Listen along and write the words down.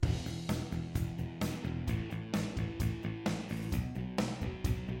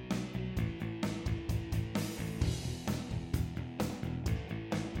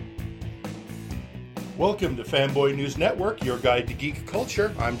Welcome to Fanboy News Network, your guide to geek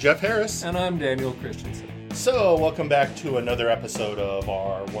culture. I'm Jeff Harris. And I'm Daniel Christensen. So, welcome back to another episode of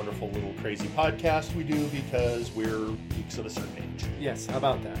our wonderful little crazy podcast we do because we're geeks of a certain age. Yes, how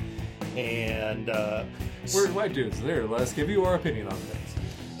about that? And, We're white dudes. There, let us give you our opinion on things.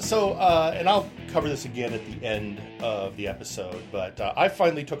 So, and I'll cover this again at the end of the episode, but I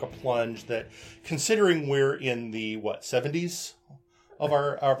finally took a plunge that, considering we're in the, 70s of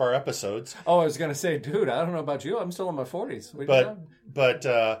our episodes. Oh, I was going to say, dude, I don't know about you. I'm still in my 40s.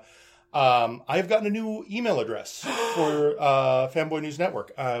 I've gotten a new email address for Fanboy News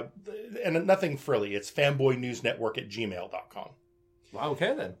Network. And nothing frilly. It's fanboynewsnetwork@gmail.com.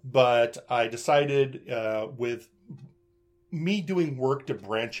 Okay, then. But I decided with me doing work to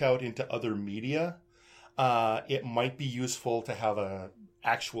branch out into other media, it might be useful to have a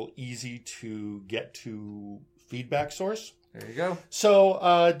actual easy to get to feedback source. There you go.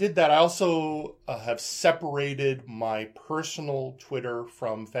 So did that. I also have separated my personal Twitter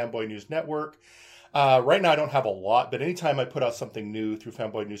from Fanboy News Network. Right now I don't have a lot, but anytime I put out something new through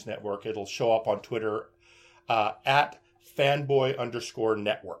Fanboy News Network, it'll show up on Twitter at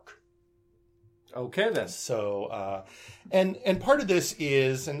fanboy_network. Okay, then. So, and part of this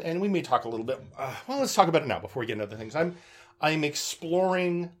is, and we may talk a little bit, let's talk about it now before we get into other things. I'm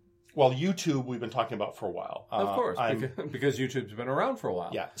exploring, YouTube we've been talking about for a while. Of course, because YouTube's been around for a while.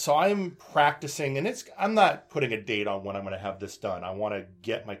 Yeah, so I'm practicing, and I'm not putting a date on when I'm going to have this done. I want to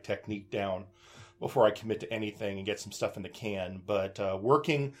get my technique down before I commit to anything and get some stuff in the can. But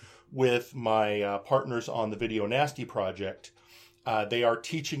working with my partners on the Video Nasty project, they are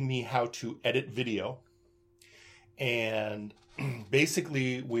teaching me how to edit video. And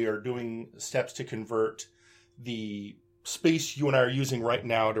basically, we are doing steps to convert the space you and I are using right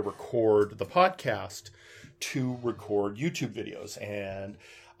now to record the podcast to record YouTube videos. And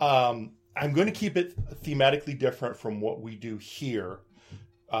I'm going to keep it thematically different from what we do here.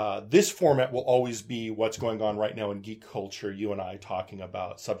 This format will always be what's going on right now in geek culture, you and I talking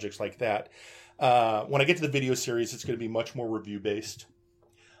about subjects like that. When I get to the video series, it's going to be much more review-based.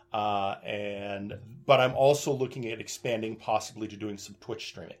 But I'm also looking at expanding possibly to doing some Twitch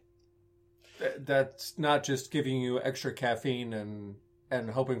streaming. That's not just giving you extra caffeine and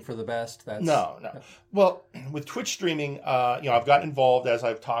hoping for the best. No. Well, with Twitch streaming, I've gotten involved, as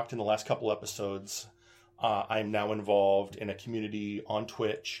I've talked in the last couple episodes. I'm now involved in a community on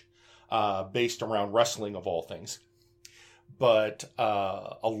Twitch based around wrestling, of all things. But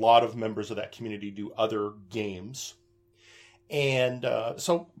a lot of members of that community do other games. And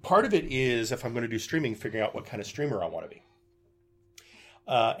so part of it is, if I'm going to do streaming, figuring out what kind of streamer I want to be.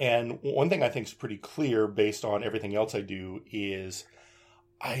 And one thing I think is pretty clear based on everything else I do is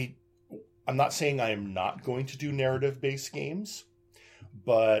I'm not saying I am not going to do narrative-based games,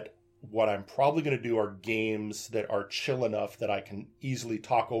 but what I'm probably going to do are games that are chill enough that I can easily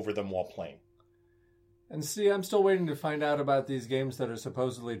talk over them while playing. And see, I'm still waiting to find out about these games that are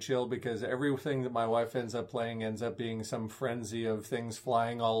supposedly chill, because everything that my wife ends up playing ends up being some frenzy of things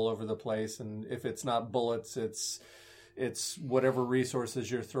flying all over the place. And if it's not bullets, it's whatever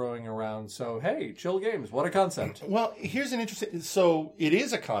resources you're throwing around. So, hey, chill games. What a concept. Well, here's an interesting... So, it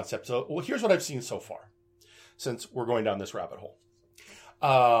is a concept. So, here's what I've seen so far, since we're going down this rabbit hole.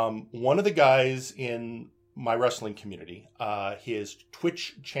 One of the guys in my wrestling community, his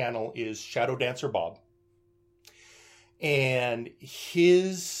Twitch channel is Shadow Dancer Bob. And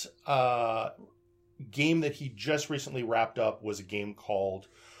his game that he just recently wrapped up was a game called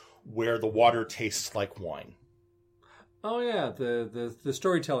Where the Water Tastes Like Wine. Oh, yeah, the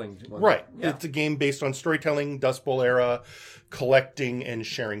storytelling one. Right. Yeah. It's a game based on storytelling, Dust Bowl era, collecting and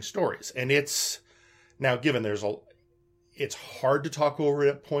sharing stories. And it's, now given it's hard to talk over it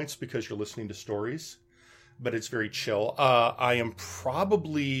at points because you're listening to stories, but it's very chill. I am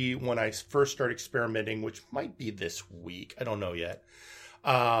probably, when I first start experimenting, which might be this week, I don't know yet,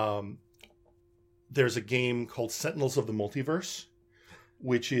 there's a game called Sentinels of the Multiverse,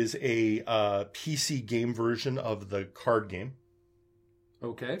 which is a PC game version of the card game.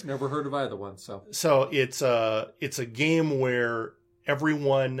 Okay, never heard of either one. So it's a game where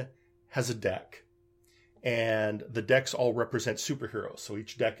everyone has a deck, and the decks all represent superheroes. So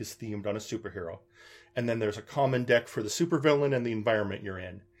each deck is themed on a superhero, and then there's a common deck for the supervillain and the environment you're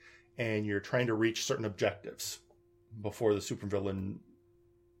in, and you're trying to reach certain objectives before the supervillain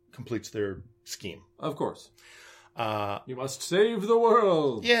completes their scheme. Of course. You must save the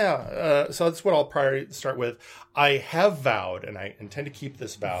world. Yeah, so that's what I'll start with. I have vowed, and I intend to keep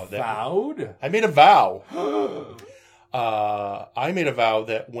this vow. Vowed? I made a vow. I made a vow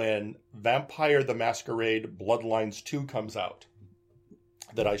that when Vampire the Masquerade Bloodlines 2 comes out,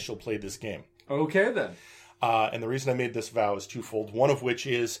 that I shall play this game. Okay, then. And the reason I made this vow is twofold. One of which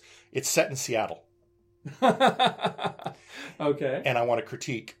is it's set in Seattle. Okay. And I want to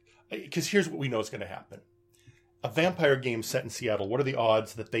critique. Because here's what we know is going to happen. A vampire game set in Seattle, what are the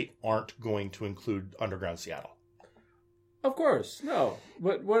odds that they aren't going to include Underground Seattle? Of course. No.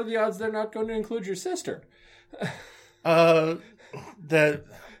 But what are the odds they're not going to include your sister? Well,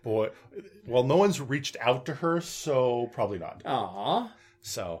 no one's reached out to her, so probably not. Aw.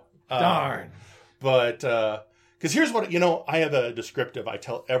 So. Darn. But, because here's what, I have a descriptive I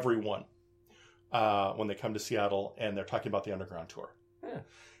tell everyone when they come to Seattle and they're talking about the Underground Tour. Yeah.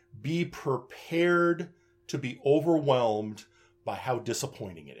 Be prepared to be overwhelmed by how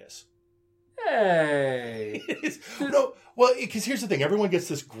disappointing it is. Hey. No, well, because here's the thing. Everyone gets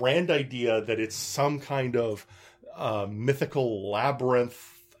this grand idea that it's some kind of mythical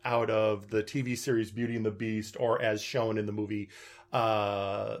labyrinth out of the TV series Beauty and the Beast, or as shown in the movie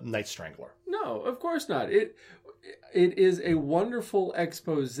Night Strangler. No, of course not. It is a wonderful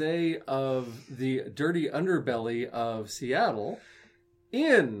expose of the dirty underbelly of Seattle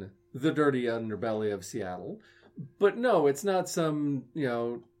in the dirty underbelly of Seattle. But no, it's not some,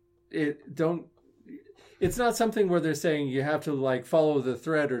 it's not something where they're saying you have to like follow the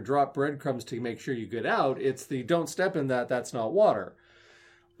thread or drop breadcrumbs to make sure you get out. It's the don't step in that's not water.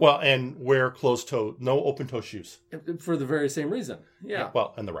 Well, and wear closed-toe, no open-toe shoes. For the very same reason. Yeah.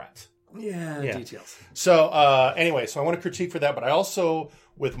 Well, and the rats. Yeah, details. So, anyway, I want to critique for that, but I also,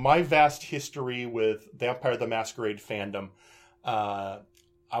 with my vast history with Vampire the Masquerade fandom,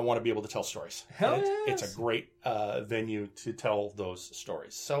 I want to be able to tell stories. Hell and yes. It's a great venue to tell those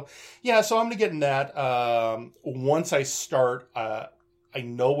stories. So, yeah, so I'm going to get in that. Once I start, I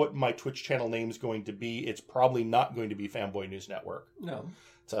know what my Twitch channel name is going to be. It's probably not going to be Fanboy News Network. No.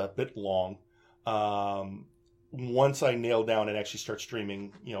 It's a bit long. Once I nail down and actually start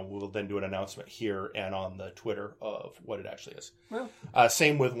streaming, we'll then do an announcement here and on the Twitter of what it actually is. Well,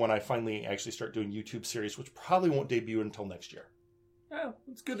 same with when I finally actually start doing YouTube series, which probably won't debut until next year. yeah,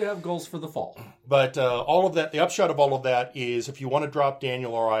 it's good to have goals for the fall. But all of that, the upshot of all of that is if you want to drop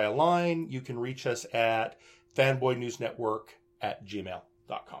Daniel or I a line, you can reach us at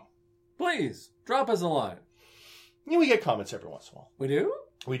fanboynewsnetwork@gmail.com. Please, drop us a line. We get comments every once in a while. We do?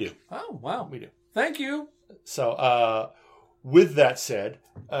 We do. Oh, wow. We do. Thank you. So, with that said,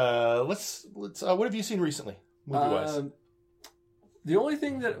 let's what have you seen recently, movie-wise? The only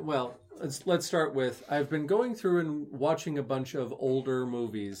thing that, let's start with, I've been going through and watching a bunch of older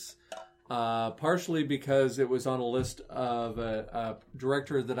movies, partially because it was on a list of a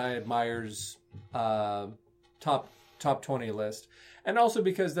director that I admire's top 20 list, and also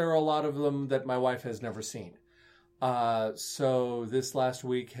because there are a lot of them that my wife has never seen. So this last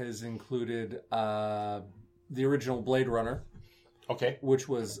week has included the original Blade Runner. Okay. Which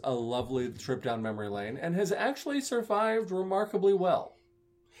was a lovely trip down memory lane and has actually survived remarkably well.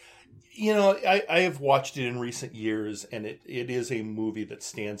 I have watched it in recent years, and it is a movie that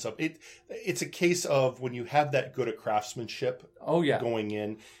stands up. It's a case of when you have that good a craftsmanship going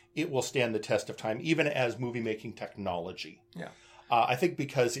in, it will stand the test of time, even as movie-making technology. Yeah. I think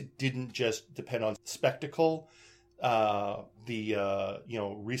because it didn't just depend on spectacle.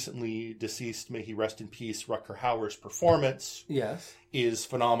 Recently deceased, may he rest in peace, Rutger Hauer's performance is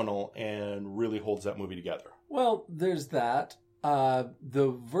phenomenal and really holds that movie together. Well, there's that.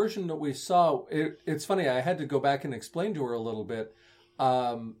 The version that we saw, it's funny, I had to go back and explain to her a little bit,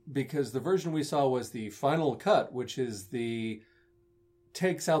 because the version we saw was the final cut, which is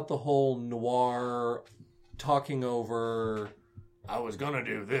takes out the whole noir talking over, I was going to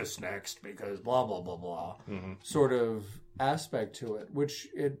do this next because blah, blah, blah, blah, sort of aspect to it, which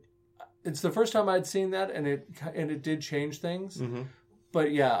it's the first time I'd seen that, and it did change things. Mm-hmm.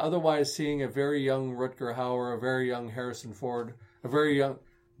 But yeah, otherwise seeing a very young Rutger Hauer, a very young Harrison Ford,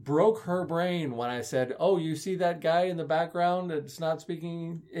 broke her brain when I said, oh, you see that guy in the background that's not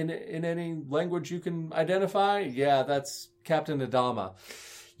speaking in any language you can identify? Yeah, that's Captain Adama.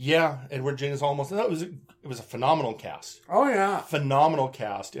 Yeah, Edward James Olmos. It was a phenomenal cast. Oh, yeah. Phenomenal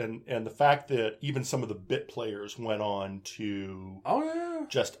cast. And the fact that even some of the bit players went on to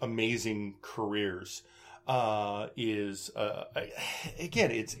just amazing careers is,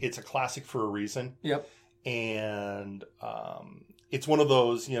 again, it's a classic for a reason. Yep. And it's one of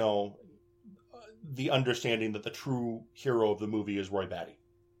those, the understanding that the true hero of the movie is Roy Batty.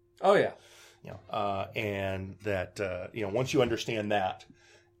 Oh, yeah. And that, once you understand that,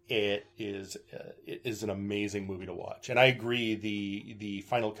 it is an amazing movie to watch. And I agree, the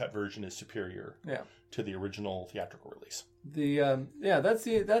final cut version is superior to the original theatrical release.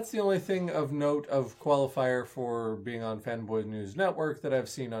 That's the only thing of note of qualifier for being on Fanboy News Network that I've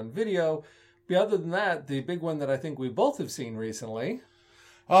seen on video, But other than that, the big one that I think we both have seen recently.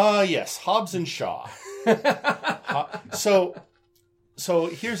 Yes, Hobbs and Shaw. So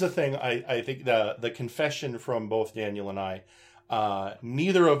here's the thing. I think the confession from both Daniel and I,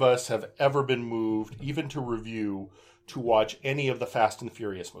 neither of us have ever been moved, even to review, to watch any of the Fast and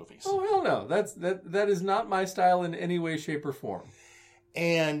Furious movies. Oh, hell no. That is not my style in any way, shape, or form.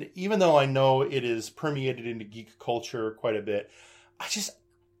 And even though I know it is permeated into geek culture quite a bit,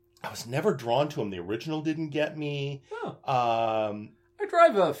 I was never drawn to them. The original didn't get me. Oh. I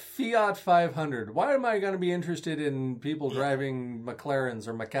drive a Fiat 500. Why am I going to be interested in people driving McLarens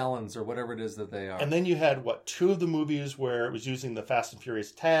or Macallans or whatever it is that they are? And then you had, two of the movies where it was using the Fast and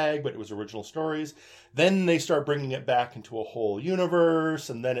Furious tag, but it was original stories. Then they start bringing it back into a whole universe,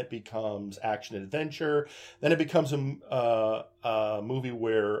 and then it becomes action and adventure. Then it becomes a movie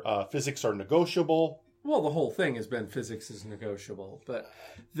where physics are negotiable. Well, the whole thing has been physics is negotiable. But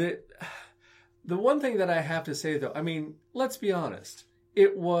the one thing that I have to say, though, I mean, let's be honest.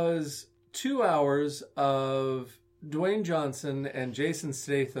 It was 2 hours of Dwayne Johnson and Jason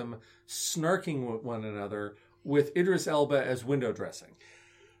Statham snarking with one another with Idris Elba as window dressing.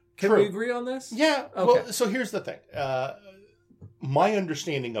 Can we agree on this? Yeah. Okay. Well, so here's the thing. My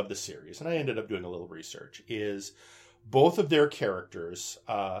understanding of the series, and I ended up doing a little research, is both of their characters,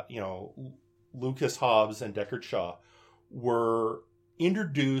 Lucas Hobbs and Deckard Shaw, were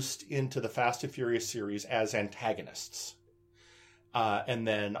introduced into the Fast and Furious series as antagonists. And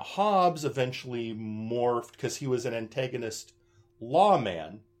then Hobbs eventually morphed, because he was an antagonist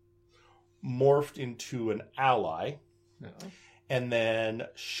lawman, morphed into an ally. No. And then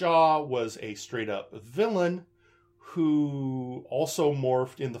Shaw was a straight-up villain who also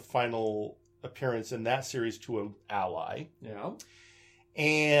morphed in the final appearance in that series to an ally. Yeah.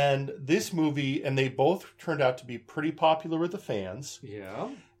 And this movie, and they both turned out to be pretty popular with the fans. Yeah.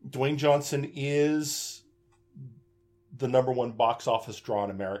 Dwayne Johnson is the number one box office draw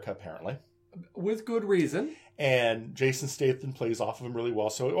in America, apparently. With good reason. And Jason Statham plays off of him really well.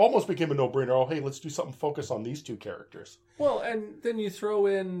 So it almost became a no-brainer. Oh, hey, let's do something focused on these two characters. Well, and then you throw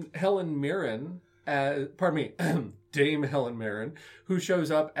in Helen Mirren, Dame Helen Mirren, who shows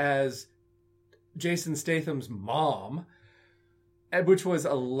up as Jason Statham's mom, which was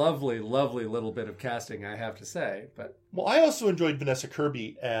a lovely, lovely little bit of casting, I have to say. But well, I also enjoyed Vanessa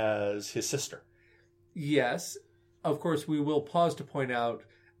Kirby as his sister. Yes. Of course, we will pause to point out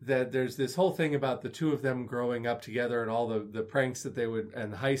that there's this whole thing about the two of them growing up together and all the pranks that they would,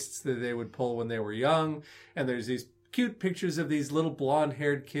 and heists that they would pull when they were young. And there's these cute pictures of these little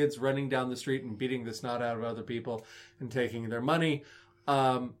blonde-haired kids running down the street and beating the snot out of other people and taking their money.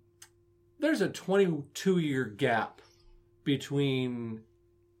 There's a 22-year gap between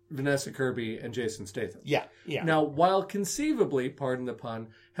Vanessa Kirby and Jason Statham. Yeah. Now, while conceivably, pardon the pun,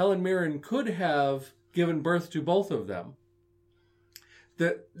 Helen Mirren could have given birth to both of them,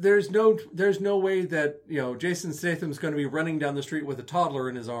 there's no way that Jason Statham's going to be running down the street with a toddler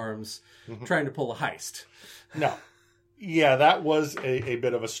in his arms trying to pull a heist. No. Yeah, that was a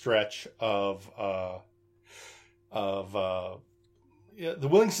bit of a stretch of the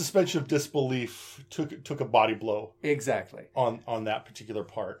willing suspension of disbelief took a body blow. Exactly. On that particular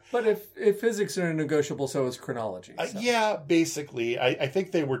part. But if physics are negotiable, so is chronology. So. Yeah, basically. I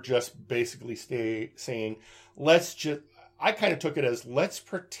think they were just basically saying, I kind of took it as, let's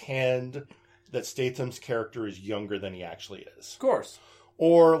pretend that Statham's character is younger than he actually is. Of course.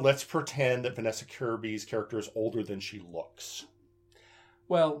 Or let's pretend that Vanessa Kirby's character is older than she looks.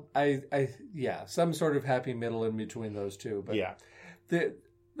 Well, some sort of happy middle in between those two. But yeah.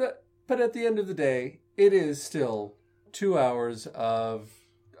 But at the end of the day, it is still 2 hours of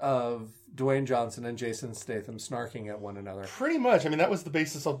Dwayne Johnson and Jason Statham snarking at one another. Pretty much. I mean, that was the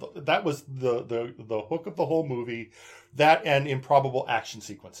basis of that was the hook of the whole movie. That and improbable action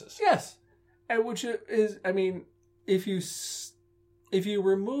sequences. Yes, and which is, I mean, if you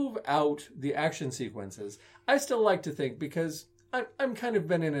remove out the action sequences, I still like to think, because I'm kind of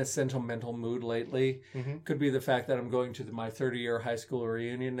been in a sentimental mood lately. Mm-hmm. Could be the fact that I'm going to my 30-year high school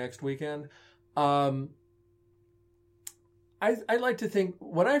reunion next weekend. I like to think,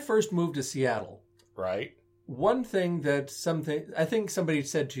 when I first moved to Seattle, right? One thing that I think somebody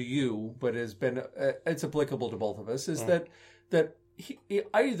said to you, but has been it's applicable to both of us, is that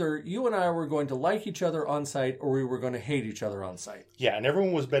either you and I were going to like each other on site, or we were going to hate each other on site. Yeah, and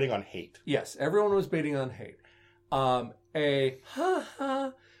everyone was betting on hate. Yes, everyone was betting on hate.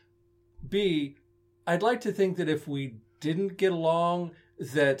 B, I'd like to think that if we didn't get along,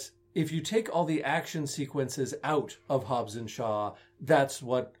 that if you take all the action sequences out of Hobbs and Shaw, that's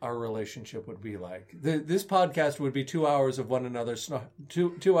what our relationship would be like. This podcast would be 2 hours of one another,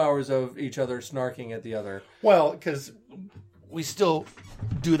 2 hours of each other snarking at the other. Well, because we still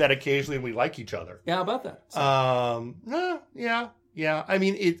do that occasionally and we like each other. Yeah, how about that? So. Yeah. I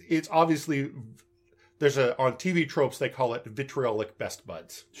mean, it's obviously, on TV tropes, they call it vitriolic best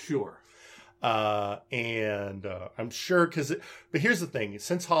buds. Sure. And I'm sure but here's the thing.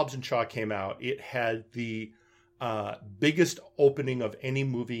 Since Hobbs and Shaw came out, it had the biggest opening of any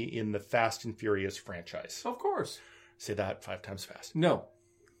movie in the Fast and Furious franchise. Of course. Say that 5 times fast. No.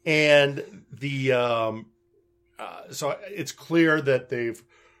 And so it's clear that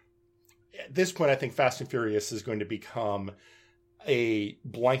at this point, I think Fast and Furious is going to become a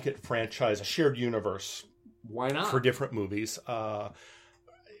blanket franchise, a shared universe. Why not? For different movies.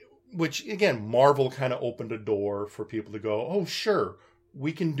 Which, again, Marvel kind of opened a door for people to go, oh, sure,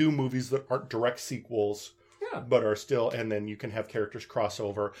 we can do movies that aren't direct sequels, but are still, and then you can have characters cross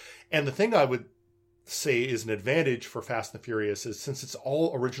over. And the thing I would say is an advantage for Fast and the Furious is since it's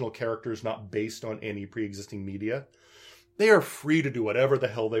all original characters, not based on any pre-existing media, they are free to do whatever the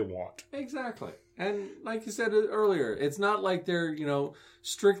hell they want. Exactly. And like you said earlier, it's not like they're,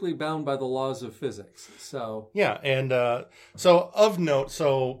 strictly bound by the laws of physics. So yeah, and so of note,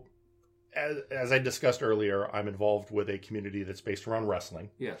 as I discussed earlier, I'm involved with a community that's based around wrestling.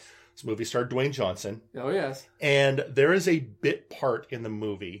 Yes. This movie starred Dwayne Johnson. Oh, yes. And there is a bit part in the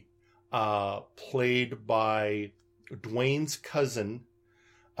movie played by Dwayne's cousin,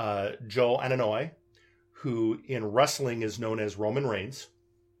 Joe Ananoy, who in wrestling is known as Roman Reigns.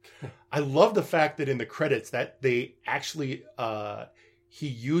 I love the fact that in the credits that they actually he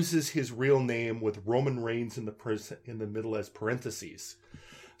uses his real name with Roman Reigns in the middle as parentheses.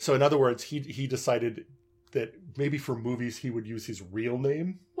 So in other words, he decided that maybe for movies he would use his real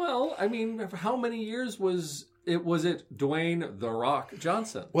name. Well, I mean, how many years was it Dwayne "The Rock"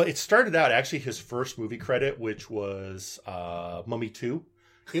 Johnson? Well, it started out actually his first movie credit, which was Mummy 2.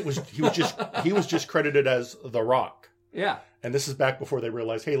 He was just credited as The Rock. Yeah. And this is back before they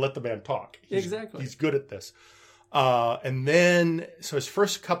realized, hey, let the man talk. Exactly. He's good at this. And then, so his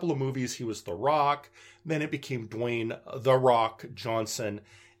first couple of movies, he was The Rock. Then it became Dwayne The Rock Johnson.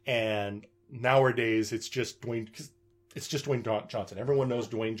 And nowadays, it's just Dwayne Johnson. Everyone knows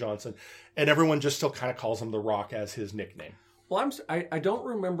Dwayne Johnson. And everyone just still kind of calls him The Rock as his nickname. Well, I don't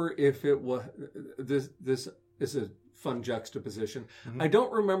remember if it was, this is a fun juxtaposition. Mm-hmm. I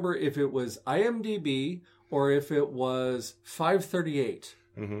don't remember if it was IMDb or if it was 538.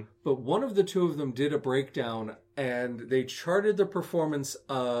 Mm-hmm. But one of the two of them did a breakdown and they charted the performance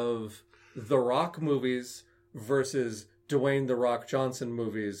of The Rock movies versus Dwayne The Rock Johnson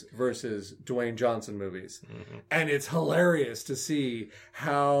movies versus Dwayne Johnson movies. Mm-hmm. And it's hilarious to see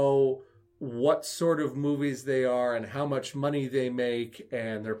what sort of movies they are and how much money they make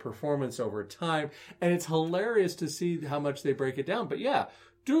and their performance over time. And it's hilarious to see how much they break it down. But yeah,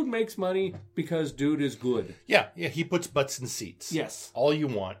 dude makes money because dude is good. Yeah, he puts butts in seats. Yes. All you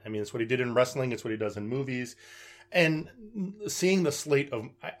want. I mean, it's what he did in wrestling. It's what he does in movies. And seeing the slate of,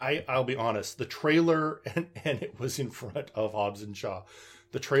 I'll be honest, the trailer, and it was in front of Hobbs and Shaw,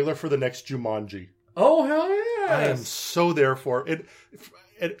 the trailer for the next Jumanji. Oh, hell yes. I am so there for it.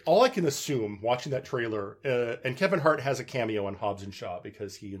 All I can assume watching that trailer, and Kevin Hart has a cameo in Hobbs and Shaw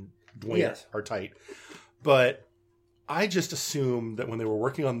because he and Dwayne are tight. But I just assumed that when they were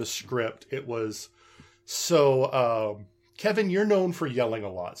working on the script, it was so, Kevin, you're known for yelling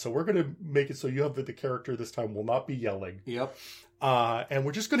a lot. So we're going to make it so you have the character this time will not be yelling. Yep. And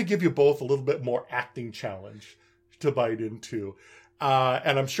we're just going to give you both a little bit more acting challenge to bite into.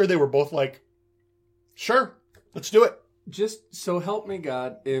 And I'm sure they were both like, sure, let's do it. Just so help me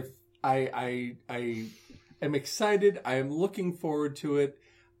God, if I am excited, I am looking forward to it.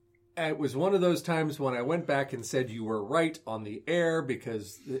 It was one of those times when I went back and said you were right on the air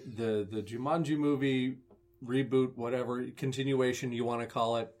because the Jumanji movie reboot, whatever continuation you want to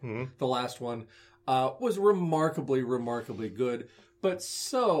call it, the last one, was remarkably good. But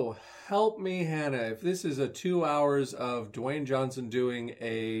so help me, Hannah, if this is a 2 hours of Dwayne Johnson doing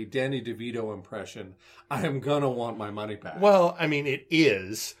a Danny DeVito impression, I am gonna want my money back. Well, I mean, it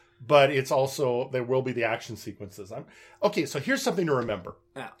is, but it's also, there will be the action sequences. Okay, so here's something to remember.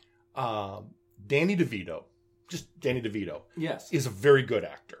 Yeah. Danny DeVito, just Danny DeVito, yes, is a very good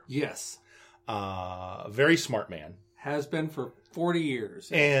actor. Yes. Very smart man. Has been for 40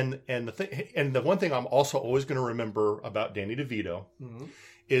 years. And the one thing I'm also always going to remember about Danny DeVito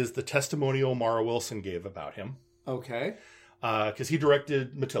is the testimonial Mara Wilson gave about him. Okay. Because he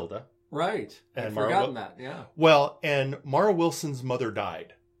directed Matilda. Right. I'd forgotten that, yeah. Well, and Mara Wilson's mother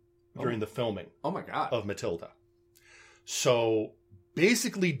died during the filming of Matilda. So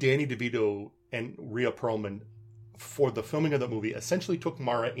basically Danny DeVito and Rhea Perlman, for the filming of the movie, essentially took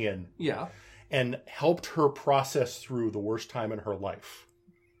Mara in Yeah. and helped her process through the worst time in her life.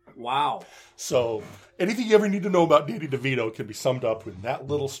 Wow. So anything you ever need to know about Danny DeVito can be summed up in that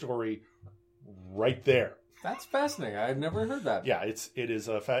little story right there. That's fascinating. I had never heard that. Yeah, it is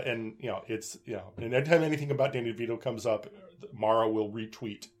a and and anytime anything about Danny DeVito comes up, Mara will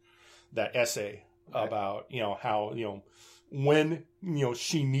retweet that essay about how when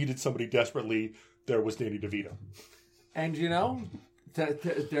she needed somebody desperately, there was Danny DeVito. And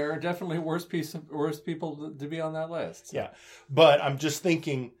there are definitely worse people to be on that list. So. Yeah, but I'm just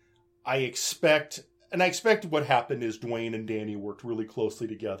thinking, I expect what happened is Dwayne and Danny worked really closely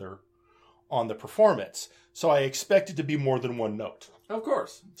together on the performance. So I expect it to be more than one note. Of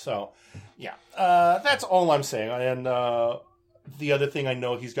course. So, yeah, that's all I'm saying. And the other thing I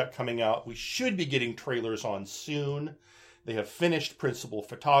know he's got coming out, we should be getting trailers on soon. They have finished principal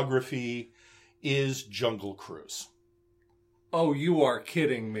photography, is Jungle Cruise. Oh, you are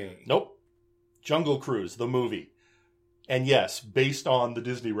kidding me. Nope. Jungle Cruise, the movie. And yes, based on the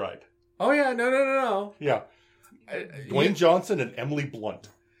Disney ride. Oh, yeah. No. Yeah. Dwayne Johnson and Emily Blunt.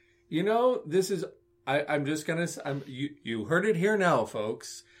 This is... I'm just going to... You heard it here now,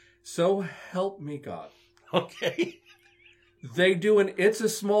 folks. So help me God. Okay. They do an It's a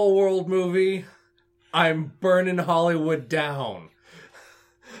Small World movie. I'm burning Hollywood down.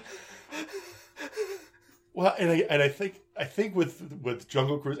 Well, and I think with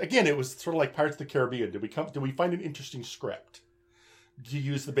Jungle Cruise, again, it was sort of like Pirates of the Caribbean. Did we find an interesting script? Do you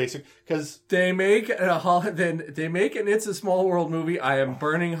use the basic? Because they make an It's a Small World movie. I am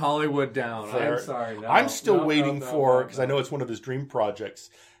burning Hollywood down. Fair. I'm sorry. No, I'm still waiting for, because no. I know it's one of his dream projects,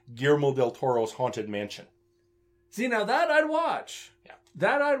 Guillermo del Toro's Haunted Mansion. See, now that I'd watch. Yeah.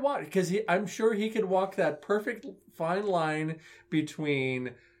 That I'd watch, because I'm sure he could walk that perfect fine line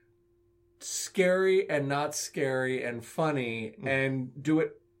between scary and not scary and funny and do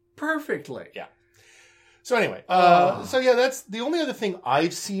it perfectly. Yeah. So anyway, that's the only other thing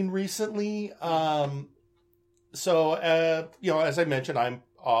I've seen recently. As I mentioned, I'm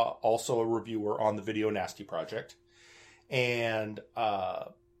also a reviewer on the Video Nasty Project. And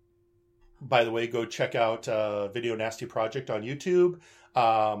by the way, go check out Video Nasty Project on YouTube.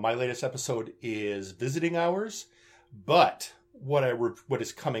 My latest episode is Visiting Hours. But what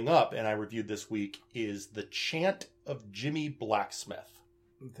is coming up, and I reviewed this week, is The Chant of Jimmy Blacksmith.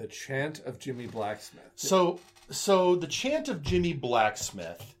 The Chant of Jimmy Blacksmith. So The Chant of Jimmy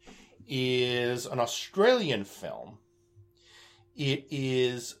Blacksmith is an Australian film. It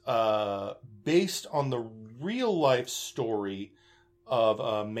is based on the real life story of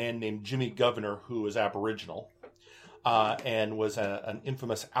a man named Jimmy Governor, who is Aboriginal and was an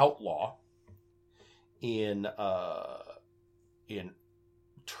infamous outlaw in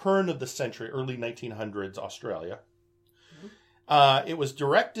turn of the century, early 1900s Australia. It was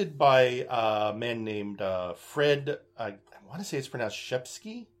directed by a man named Fred, I want to say it's pronounced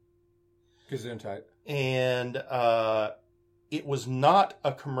Shepsky. Gesundheit. And it was not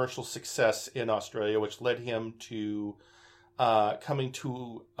a commercial success in Australia, which led him to coming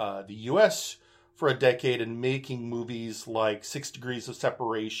to the U.S. for a decade and making movies like 6 Degrees of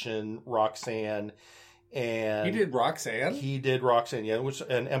Separation, Roxanne, and... He did Roxanne? He did Roxanne, yeah,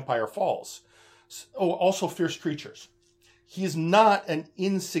 and Empire Falls. Oh, also Fierce Creatures. He is not an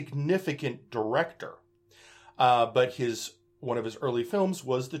insignificant director, but one of his early films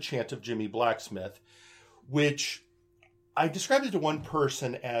was The Chant of Jimmy Blacksmith, which I described it to one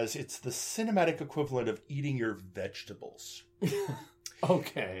person as it's the cinematic equivalent of eating your vegetables.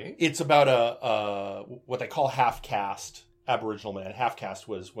 Okay. It's about a what they call half-caste Aboriginal man. Half-caste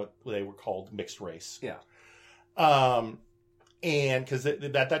was what they were called mixed race. Yeah. And because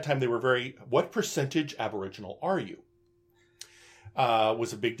at that time they were what percentage Aboriginal are you?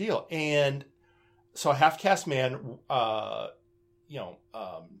 Was a big deal. And so a half-caste man,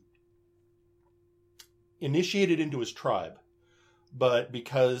 initiated into his tribe, but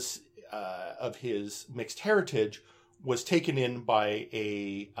because of his mixed heritage, was taken in by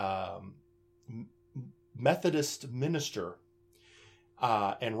a Methodist minister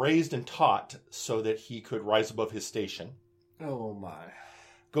and raised and taught so that he could rise above his station. Oh, my.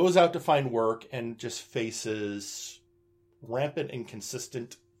 Goes out to find work and just faces rampant and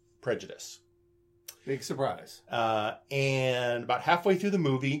consistent prejudice. Big surprise. And about halfway through the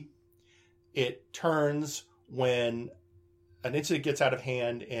movie, it turns when an incident gets out of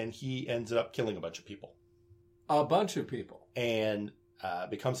hand and he ends up killing a bunch of people. A bunch of people. And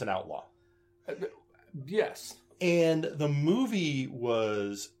becomes an outlaw. Yes. And the movie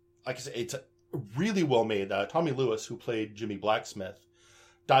was, like I said, really well made. Tommy Lewis, who played Jimmy Blacksmith,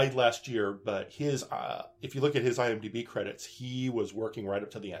 died last year, but his if you look at his IMDb credits, he was working right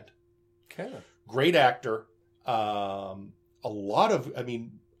up to the end. Okay. Great actor. A lot of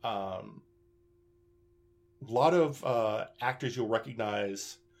actors you'll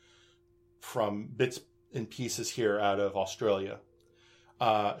recognize from bits and pieces here out of Australia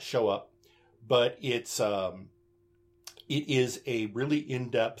show up, but it is a really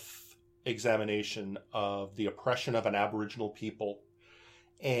in-depth examination of the oppression of an Aboriginal people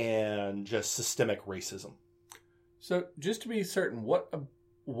and just systemic racism. So, just to be certain,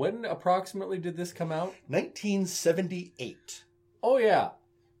 when approximately did this come out? 1978. Oh, yeah.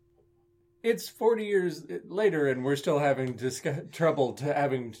 It's 40 years later, and we're still having trouble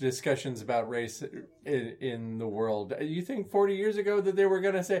having discussions about race in the world. You think 40 years ago that they were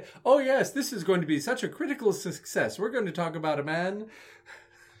going to say, oh, yes, this is going to be such a critical success. We're going to talk about a man.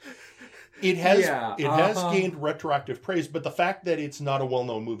 It has gained retroactive praise, but the fact that it's not a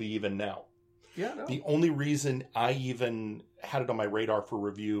well-known movie even now. Yeah, no. The only reason I even had it on my radar for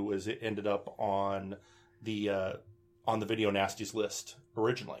review is it ended up on the Video Nasties list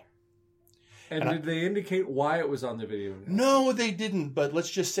originally. And did they indicate why it was on the video? No, they didn't. But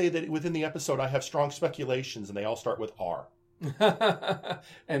let's just say that within the episode, I have strong speculations, and they all start with R.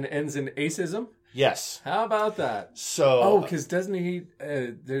 And ends in acism? Yes. How about that? So, because doesn't he?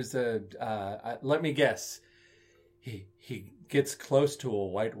 There's let me guess. He gets close to a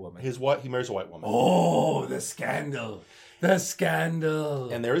white woman. He marries a white woman. Oh, the scandal! The scandal!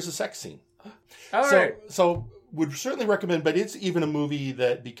 And there is a sex scene. All right. So would certainly recommend, but it's even a movie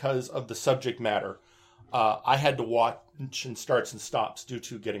that, because of the subject matter, I had to watch in starts and stops due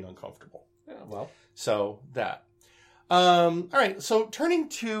to getting uncomfortable. Yeah, well. So that. All right. So turning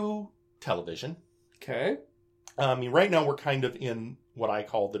to television. Okay. Right now we're kind of in what I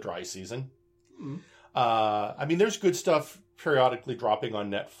call the dry season. Mm. There's good stuff periodically dropping on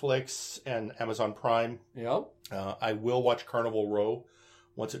Netflix and Amazon Prime. Yep. I will watch Carnival Row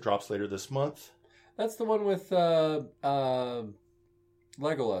once it drops later this month. That's the one with Legolas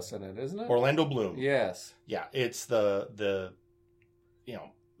in it, isn't it? Orlando Bloom. Yes. Yeah, it's the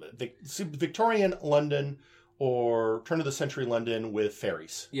Victorian London or turn of the century London with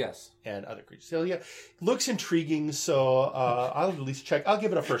fairies. Yes. And other creatures. So yeah, looks intriguing. So I'll at least check. I'll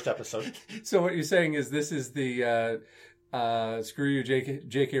give it a first episode. So what you're saying is this is the screw you,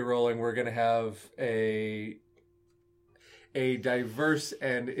 J.K. Rowling. We're going to have a diverse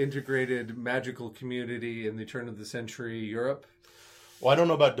and integrated magical community in the turn of the century Europe. Well, I don't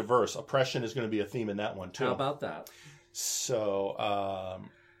know about diverse. Oppression is going to be a theme in that one too. How about that? So,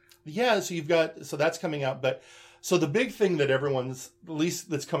 so that's coming out. But so the big thing that at least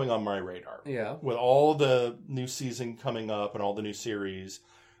that's coming on my radar, with all the new season coming up and all the new series,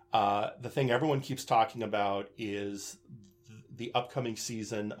 the thing everyone keeps talking about is the upcoming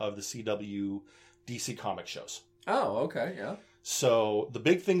season of the CW DC comic shows. Oh, okay, yeah. So the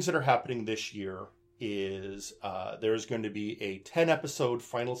big things that are happening this year is there's going to be a 10-episode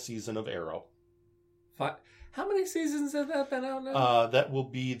final season of Arrow. How many seasons have that been out now? That will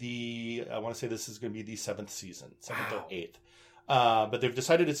be I want to say this is going to be the 7th season, 7th or 8th. But they've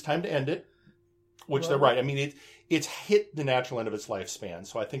decided it's time to end it, which they're right. I mean, it's hit the natural end of its lifespan,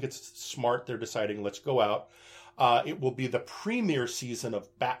 so I think it's smart they're deciding let's go out. It will be the premiere season of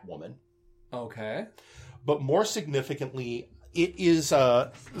Batwoman. Okay. But more significantly, it is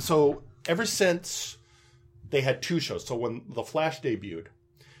so ever since they had 2 shows. So when The Flash debuted,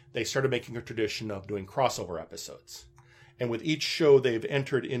 they started making a tradition of doing crossover episodes. And with each show they've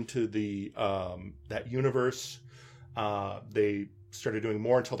entered into the that universe, they started doing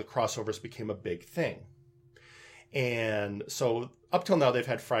more until the crossovers became a big thing. And so up till now they've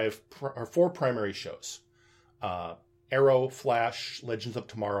had 4 primary shows. Arrow, Flash, Legends of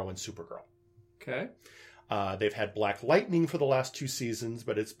Tomorrow, and Supergirl. Okay. They've had Black Lightning for the last 2 seasons,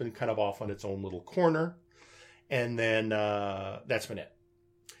 but it's been kind of off on its own little corner. And then that's been it.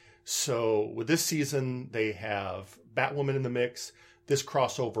 So with this season, they have Batwoman in the mix. This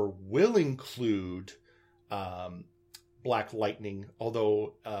crossover will include Black Lightning,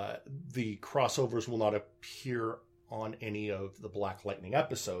 although the crossovers will not appear on any of the Black Lightning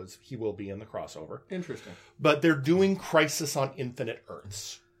episodes. He will be in the crossover. Interesting. But they're doing Crisis on Infinite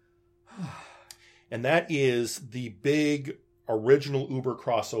Earths. And that is the big original Uber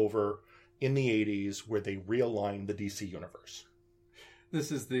crossover in the 80s where they realigned the DC universe. This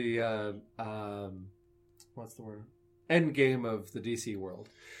is the, what's the word? End game of the DC world.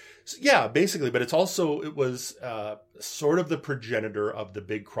 So, yeah, basically. But it was sort of the progenitor of the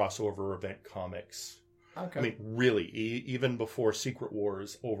big crossover event comics Okay. I mean, really, even before Secret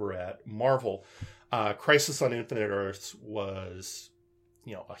Wars over at Marvel, Crisis on Infinite Earths was,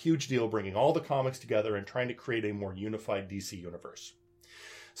 a huge deal, bringing all the comics together and trying to create a more unified DC universe.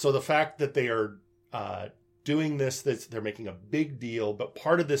 So the fact that they are doing this, they're making a big deal, but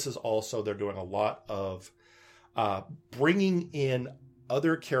part of this is also they're doing a lot of bringing in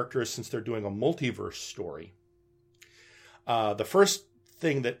other characters since they're doing a multiverse story. The first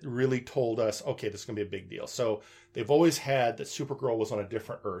thing that really told us, okay, this is going to be a big deal. So they've always had that Supergirl was on a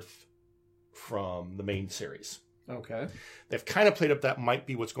different Earth from the main series. Okay. They've kind of played up that might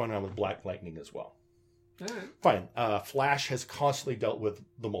be what's going on with Black Lightning as well. All right. Fine. Flash has constantly dealt with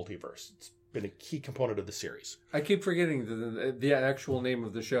the multiverse. It's been a key component of the series. I keep forgetting the actual name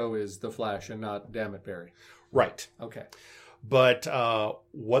of the show is The Flash and not Dammit Barry. Right. Okay. But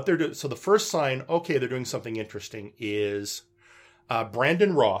what they're doing, so the first sign, okay, they're doing something interesting, is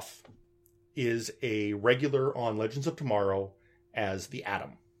Brandon Roth is a regular on Legends of Tomorrow as the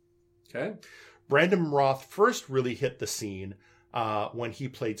Atom. Okay. Brandon Roth first really hit the scene when he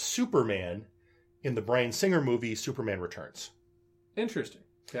played Superman in the Bryan Singer movie Superman Returns. Interesting.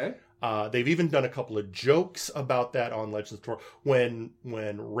 Okay. They've even done a couple of jokes about that on Legends of Tomorrow.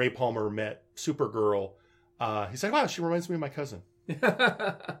 When Ray Palmer met Supergirl, he's like, wow, she reminds me of my cousin.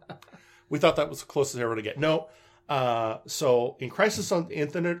 We thought that was the closest ever to get. No. So in Crisis on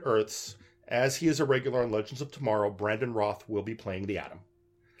Infinite Earths, as he is a regular on Legends of Tomorrow, Brandon Roth will be playing the Atom.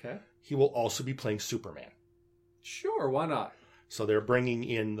 Okay. He will also be playing Superman. Sure, why not? So they're bringing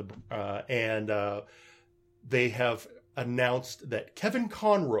in they have announced that Kevin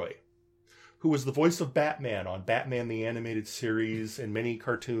Conroy, who was the voice of Batman on Batman the Animated Series and many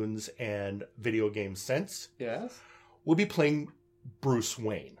cartoons and video games since, Yes. will be playing Bruce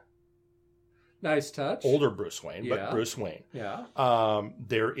Wayne. Nice touch. Older Bruce Wayne, Yeah. but Bruce Wayne. Yeah.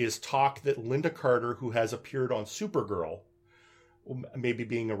 There is talk that Linda Carter, who has appeared on Supergirl, maybe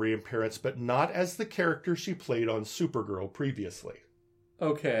being a reappearance, but not as the character she played on Supergirl previously.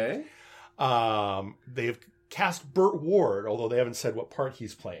 Okay. They've cast Burt Ward, although they haven't said what part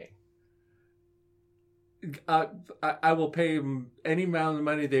he's playing. I will pay him any amount of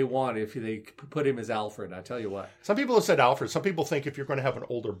money they want if they put him as Alfred. I tell you what. Some people have said Alfred. Some people think if you're going to have an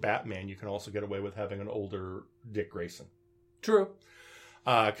older Batman, you can also get away with having an older Dick Grayson. True.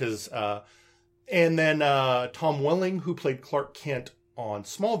 And then Tom Welling, who played Clark Kent on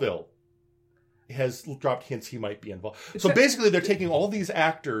Smallville, has dropped hints he might be involved. So basically, they're taking all these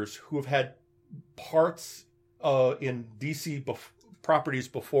actors who have had parts in DC properties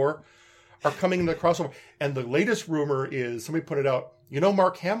before, are coming in the crossover. And the latest rumor is, somebody put it out,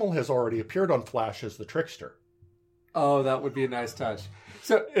 Mark Hamill has already appeared on Flash as the Trickster. Oh, that would be a nice touch.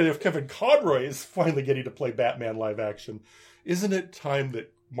 So, and if Kevin Conroy is finally getting to play Batman live action, isn't it time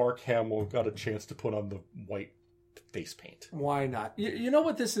that Mark Hamill got a chance to put on the white face paint? Why not? You know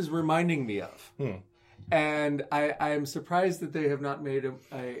what this is reminding me of? And I am surprised that they have not made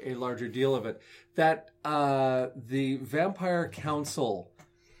a larger deal of it. That the Vampire Council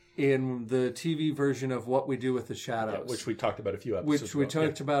in the TV version of What We Do with the Shadows, Yeah, which we talked about a few episodes which we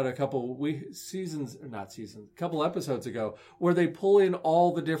talked about a couple episodes ago, where they pull in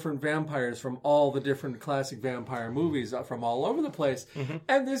all the different vampires from all the different classic vampire movies from all over the place. Mm-hmm.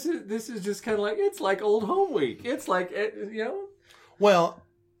 And this is just kind of like, it's like Old Home Week. It's like, Well,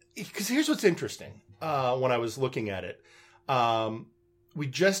 because here's what's interesting. When I was looking at it, we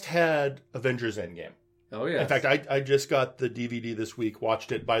just had Avengers Endgame. Oh, yeah. In fact, I just got the DVD this week,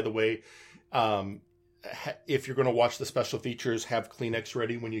 watched it. By the way, if you're going to watch the special features, have Kleenex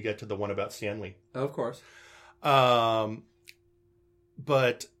ready when you get to the one about Stan Lee. Of course. But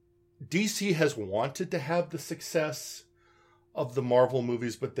DC has wanted to have the success of the Marvel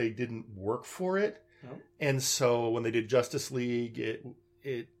movies, but they didn't work for it. No. And so when they did Justice League,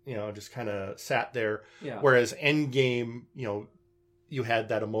 it just kind of sat there. Yeah. Whereas Endgame, you had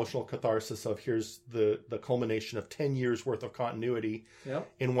that emotional catharsis of here's the culmination of 10 years worth of continuity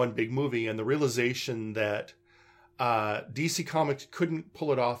in one big movie. And the realization that DC Comics couldn't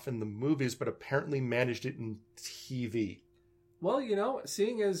pull it off in the movies, but apparently managed it in TV. Well,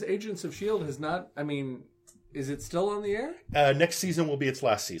 seeing as Agents of S.H.I.E.L.D. has not, is it still on the air? Next season will be its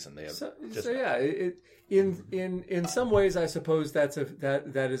last season. They have in some ways, I suppose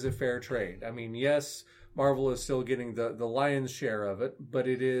that is a fair trade. Yes, Marvel is still getting the lion's share of it, but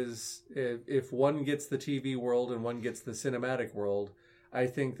it is, if one gets the TV world and one gets the cinematic world, I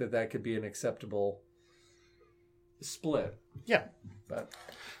think that could be an acceptable split. Yeah. But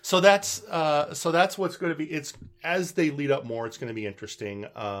so that's what's going to be. It's as they lead up more, it's going to be interesting.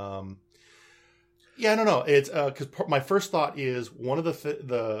 I don't know. It's because my first thought is one of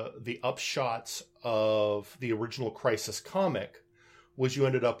the upshots of the original Crisis comic was you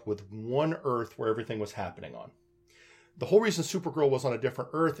ended up with one Earth where everything was happening on. The whole reason Supergirl was on a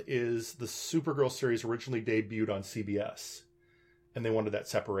different Earth is the Supergirl series originally debuted on CBS, and they wanted that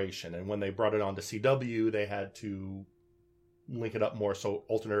separation. And when they brought it on to CW, they had to link it up more, so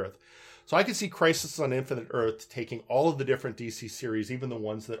alternate Earth. So I could see Crisis on Infinite Earth taking all of the different DC series, even the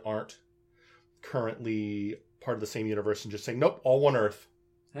ones that aren't currently part of the same universe, and just saying, nope, all one Earth.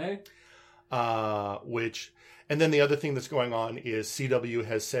 Hey. And then the other thing that's going on is CW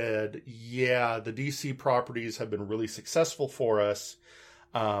has said, yeah, the DC properties have been really successful for us.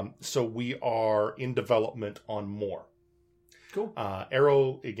 So we are in development on more. Cool.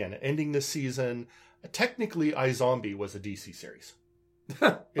 Arrow, again, ending this season. Technically, iZombie was a DC series.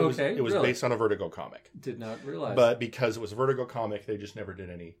 It was really? based on a Vertigo comic. Did not realize. But because it was a Vertigo comic, they just never did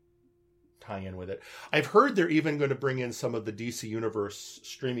any tie-in with it. I've heard they're even going to bring in some of the DC Universe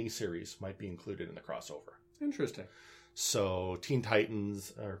streaming series might be included in the crossover. Interesting. So Teen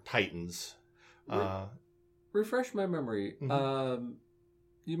Titans, or Titans. Refresh my memory. Mm-hmm.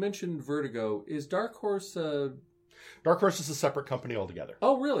 You mentioned Vertigo. Is Dark Horse... Dark Horse is a separate company altogether.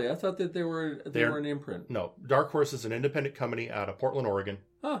 Oh, really? I thought that they were an imprint. No, Dark Horse is an independent company out of Portland, Oregon.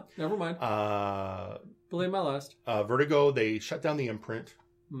 Oh, never mind. Believe my last. Vertigo, they shut down the imprint.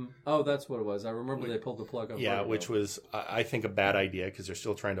 Oh, that's what it was. I remember they pulled the plug on Vertigo. Which was, I think, a bad idea because they're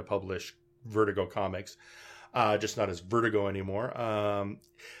still trying to publish Vertigo comics. Just not as Vertigo anymore. And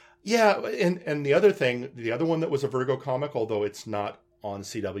the other thing, the other one that was a Vertigo comic, although it's not on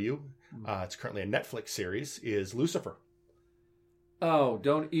CW, it's currently a Netflix series, is Lucifer. Oh,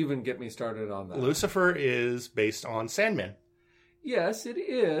 don't even get me started on that. Lucifer is based on Sandman. Yes, it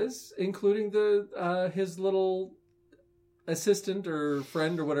is, including the his little assistant or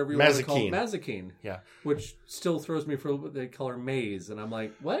friend or whatever you want to call it, Mazikeen. Yeah. Which still throws me for what they call her Maze, and I'm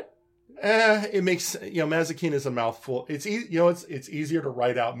like, what? It makes, Mazikeen is a mouthful. It's it's easier to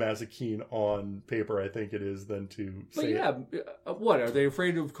write out Mazikeen on paper, I think it is, than to say it. What, are they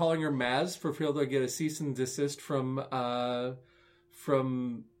afraid of calling her Maz for fear they'll get a cease and desist from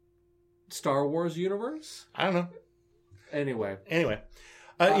Star Wars universe? I don't know. Anyway.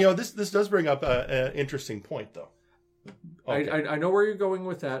 This does bring up an interesting point, though. Okay. I know where you're going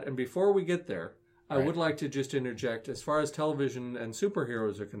with that, and before we get there, I would like to just interject, as far as television and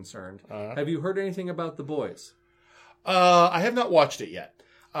superheroes are concerned, have you heard anything about The Boys? I have not watched it yet.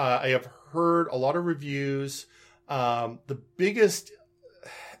 I have heard a lot of reviews. The biggest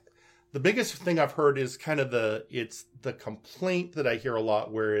thing I've heard is kind of the complaint that I hear a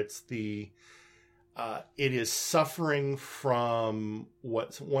lot, where it's it is suffering from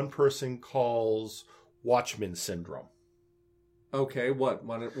what one person calls Watchmen syndrome. Okay, what?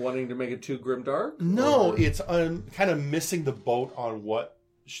 Wanting to make it too grimdark? No, it's kind of missing the boat on what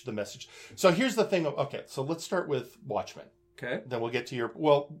the message. So here's the thing. Okay, so let's start with Watchmen. Okay. Then we'll get to your...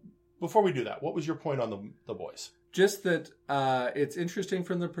 Well, before we do that, what was your point on the Boys? Just that it's interesting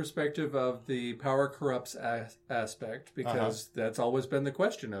from the perspective of the power corrupts aspect, because that's always been the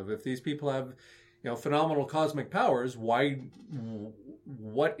question of, if these people have phenomenal cosmic powers,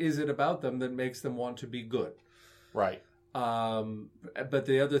 what is it about them that makes them want to be good? Right. But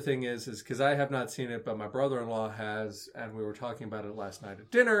the other thing is because I have not seen it, but my brother-in-law has, and we were talking about it last night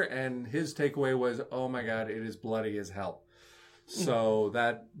at dinner, and his takeaway was, oh my God, it is bloody as hell. So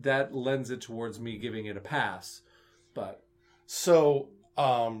that lends it towards me giving it a pass. But so,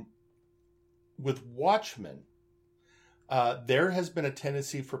 with Watchmen, there has been a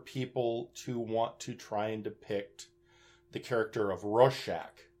tendency for people to want to try and depict the character of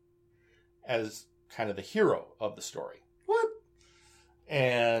Rorschach as kind of the hero of the story. What?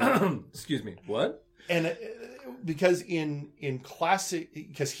 And excuse me, what? And because in classic,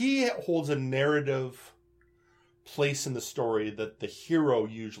 because he holds a narrative place in the story that the hero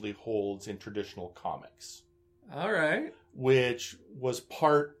usually holds in traditional comics. All right. Which was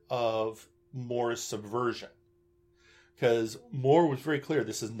part of Moore's subversion. Because Moore was very clear,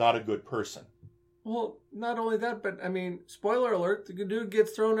 this is not a good person. Well, not only that, but I mean, spoiler alert, the dude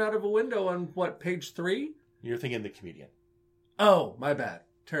gets thrown out of a window on page 3? You're thinking the comedian. Oh, my bad.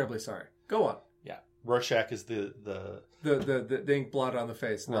 Terribly sorry. Go on. Yeah. Rorschach is the ink blot on the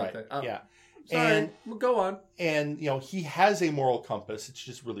face. Not right. The, yeah. Sorry. Go on. And he has a moral compass. It's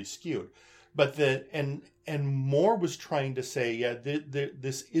just really skewed. But and Moore was trying to say,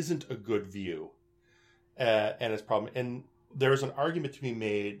 this isn't a good view, and it's problem. And there's an argument to be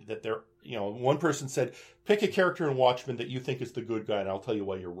made that one person said, pick a character in Watchmen that you think is the good guy, and I'll tell you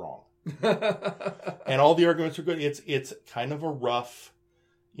why you're wrong. And all the arguments are good. It's kind of a rough,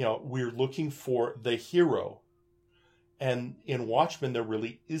 we're looking for the hero, and in Watchmen there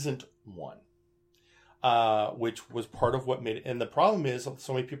really isn't one. which was part of what made it. And the problem is,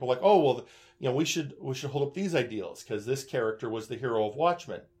 so many people are like, oh, well, we should hold up these ideals because this character was the hero of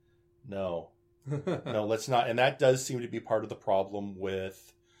Watchmen. No, let's not. And that does seem to be part of the problem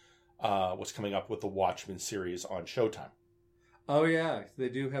with what's coming up with the Watchmen series on Showtime. Oh, yeah. They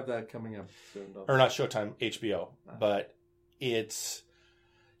do have that coming up soon. Or not Showtime, HBO. But it's...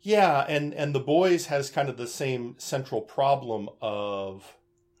 Yeah, and The Boys has kind of the same central problem of...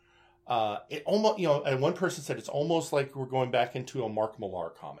 it almost, and one person said it's almost like we're going back into a Mark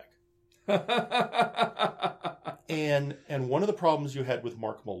Millar comic. and one of the problems you had with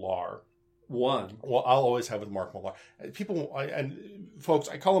Mark Millar... Well, I'll always have with Mark Millar. People, and folks,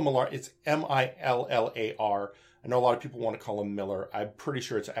 I call him Millar. It's Millar. I know a lot of people want to call him Miller. I'm pretty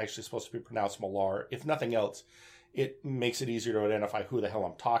sure it's actually supposed to be pronounced Millar. If nothing else, it makes it easier to identify who the hell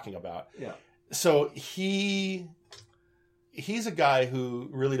I'm talking about. Yeah. So he's a guy who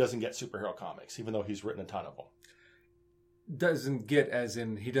really doesn't get superhero comics, even though he's written a ton of them. Doesn't get as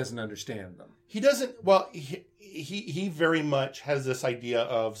in he doesn't understand them. He doesn't. Well, he very much has this idea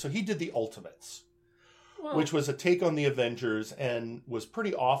of. So he did the Ultimates, which was a take on the Avengers and was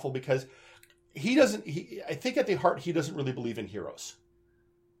pretty awful because he doesn't. I think at the heart he doesn't really believe in heroes.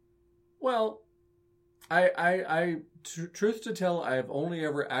 Well, truth to tell, I have only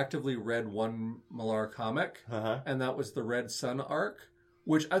ever actively read one Millar comic, and that was the Red Sun arc,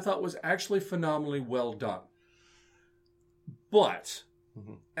 which I thought was actually phenomenally well done. But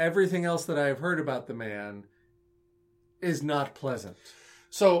everything else that I've heard about the man is not pleasant.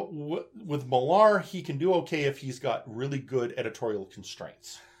 So with Millar, he can do okay if he's got really good editorial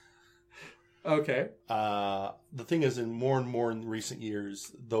constraints. Okay. The thing is, in more and more in recent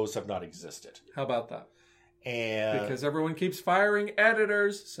years, those have not existed. How about that? And because everyone keeps firing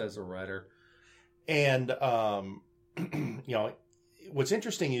editors, says a writer. And what's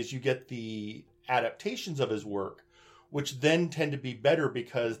interesting is you get the adaptations of his work, which then tend to be better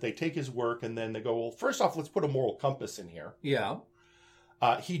because they take his work and then they go, well, first off, let's put a moral compass in here. Yeah.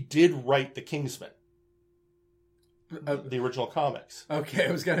 He did write The Kingsman. The original comics. Okay,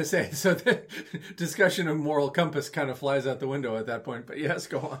 I was going to say, so the discussion of moral compass kind of flies out the window at that point, but yes,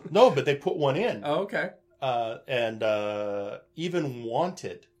 go on. No, but they put one in. Oh, okay. And even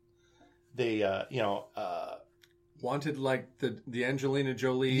Wanted, they, Wanted like the Angelina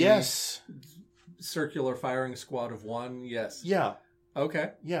Jolie... Yes. Circular firing squad of one, yes. Yeah.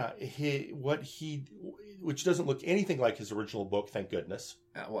 Okay. Yeah, which doesn't look anything like his original book, thank goodness.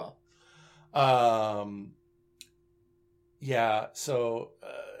 Well. Yeah, so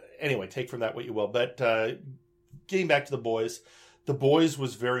anyway, take from that what you will. But getting back to The Boys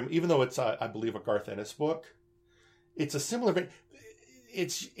was very, even though it's, I believe, a Garth Ennis book, it's a similar,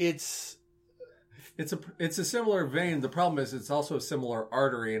 it's a similar vein. The problem is it's also a similar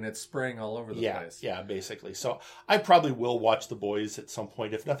artery and it's spraying all over the place. Yeah, basically. So I probably will watch The Boys at some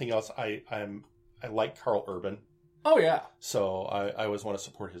point. If nothing else, I like Carl Urban. Oh, yeah. So I always want to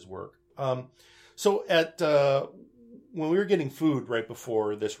support his work. So when we were getting food right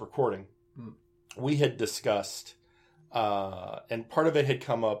before this recording, we had discussed, and part of it had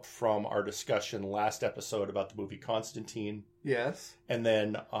come up from our discussion last episode about the movie Constantine. Yes. And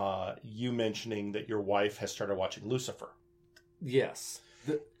then you mentioning that your wife has started watching Lucifer. Yes.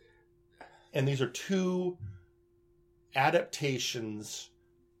 And these are two adaptations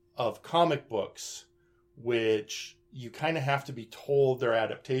of comic books, which you kind of have to be told they're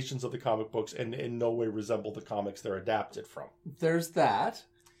adaptations of the comic books and in no way resemble the comics they're adapted from. There's that.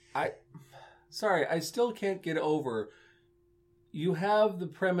 I still can't get over. You have the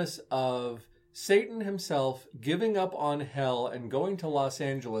premise of Satan himself giving up on hell and going to Los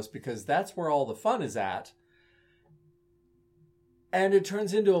Angeles because that's where all the fun is at. And it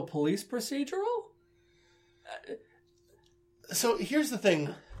turns into a police procedural? So here's the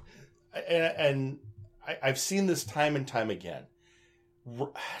thing, and I've seen this time and time again.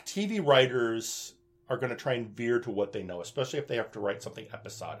 TV writers are going to try and veer to what they know, especially if they have to write something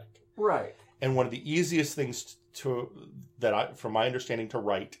episodic. Right. And one of the easiest things from my understanding, to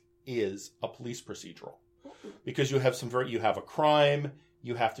write is a police procedural, because you have a crime,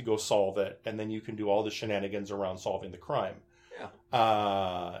 you have to go solve it, and then you can do all the shenanigans around solving the crime.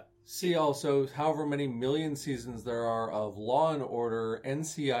 Yeah. See also however many million seasons there are of Law and Order,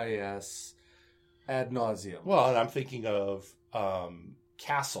 NCIS, ad nauseum. Well, and I'm thinking of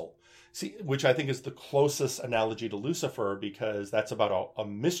Castle, which I think is the closest analogy to Lucifer, because that's about a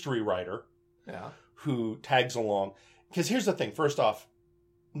mystery writer who tags along. Because here's the thing. First off,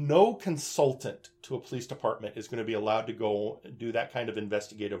 no consultant to a police department is going to be allowed to go do that kind of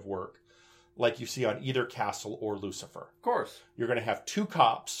investigative work like you see on either Castle or Lucifer. Of course. You're going to have two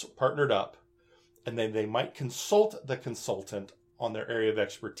cops partnered up, and then they might consult the consultant on their area of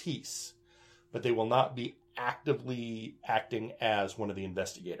expertise, but they will not be actively acting as one of the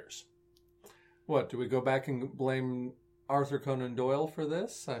investigators. What, do we go back and blame Arthur Conan Doyle for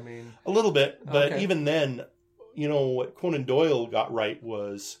this? I mean... A little bit, but Okay. even then, you know, what Conan Doyle got right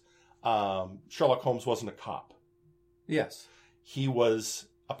was Sherlock Holmes wasn't a cop. Yes. He was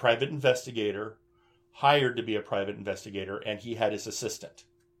a private investigator, hired to be a private investigator, and he had his assistant.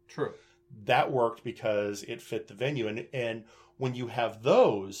 True. That worked because it fit the venue. And when you have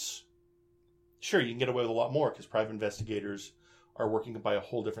those, sure, you can get away with a lot more because private investigators are working by a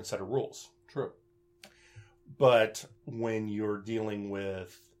whole different set of rules. True. But when you're dealing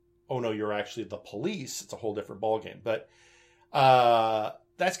with, oh no, you're actually the police, it's a whole different ballgame. But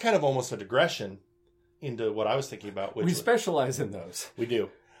that's kind of almost a digression into what I was thinking about. Which We specialize in those. we do.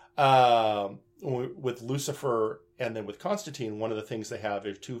 With Lucifer and then with Constantine, one of the things they have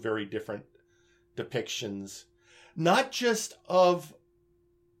is two very different depictions, not just of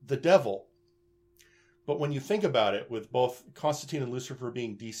the devil, but when you think about it, with both Constantine and Lucifer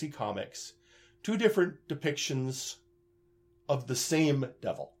being DC Comics, two different depictions of the same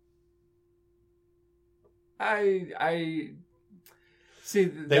devil. I see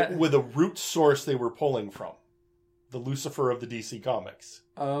With a root source they were pulling from. The Lucifer of the DC Comics.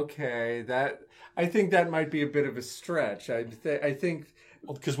 Okay, I think that might be a bit of a stretch. I think,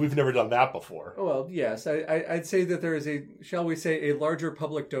 Well, because we've never done that before. well, yes, I'd say that there is shall we say, a larger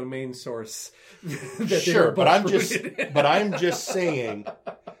public domain source. That they Sure, were but both I'm just saying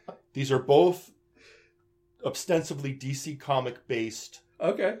these are both ostensibly DC comic based,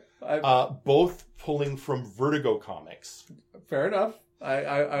 Okay, both pulling from Vertigo Comics, fair enough.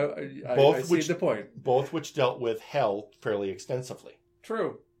 Both I see which- the point. both which dealt with hell fairly extensively.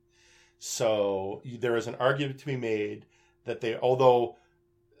 True. So there is an argument to be made that although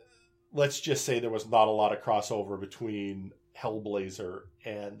let's just say there was not a lot of crossover between Hellblazer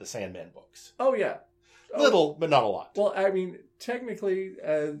and the Sandman books. Oh yeah. Little, but not a lot. Well, I mean, technically,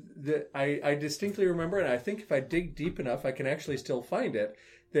 I distinctly remember, and I think if I dig deep enough, I can actually still find it.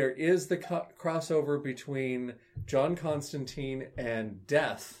 There is the crossover between John Constantine and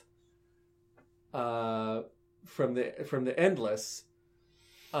Death from the Endless.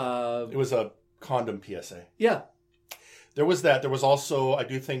 It was a condom PSA. Yeah, There was that. There was also, I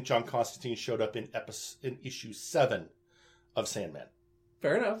do think John Constantine showed up in issue 7 of Sandman.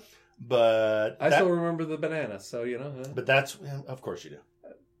 fair enough. But I still remember the banana, so you know. But that's, of course you do.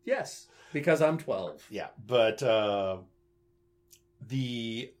 Yes, because I'm 12. Yeah, but I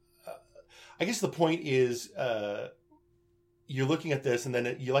guess the point is, you're looking at this, and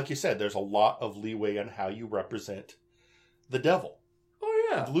then like you said, there's a lot of leeway on how you represent the devil, Oh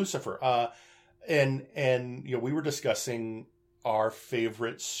yeah. Lucifer, and you know, we were discussing our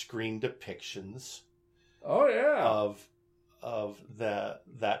favorite screen depictions Oh yeah. of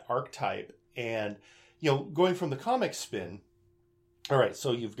that archetype, and you know, going from the comic spin. All right,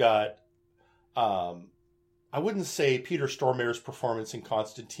 so you've got, I wouldn't say Peter Stormare's performance in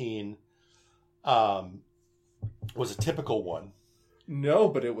Constantine was a typical one. No,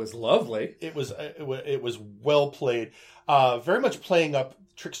 but it was lovely. It was well played, very much playing up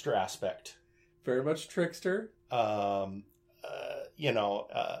trickster aspect. Very much trickster. You know,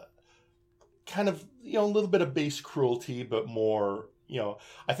 kind of, you know, a little bit of base cruelty, but more, you know,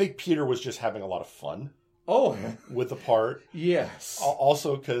 I think Peter was just having a lot of fun Oh with the part. yes.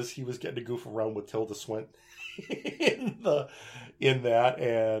 Also, because he was getting to goof around with Tilda Swinton in that,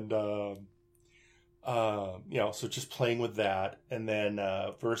 and you know, so just playing with that, and then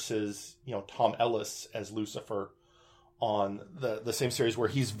versus, you know, Tom Ellis as Lucifer on the same series, where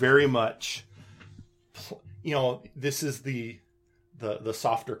he's very much, you know, this is the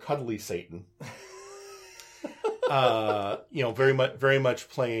softer, cuddly Satan. You know, very much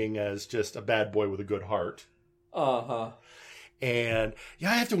playing as just a bad boy with a good heart. Uh-huh. And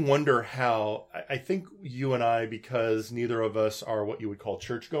yeah, I have to wonder how, I think you and I, because neither of us are what you would call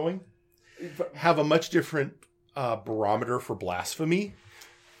church going, have a much different barometer for blasphemy.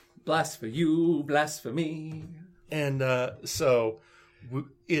 Blasphemy. And so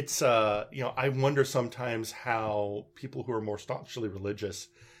it's, you know, I wonder sometimes how people who are more staunchly religious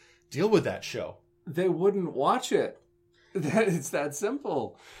deal with that show. They wouldn't watch it. It's that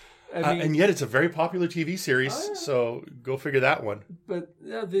simple. I mean, And yet it's a very popular TV series, Oh, yeah. so go figure that one. but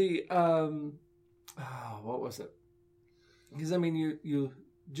what was it? Because I mean, you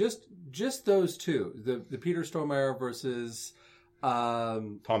just those two, the Peter Stormare versus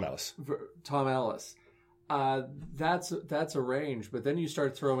Tom Ellis. Tom Ellis. That's a range, but then you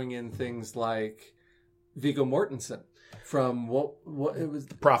start throwing in things like Viggo Mortensen. from what it was,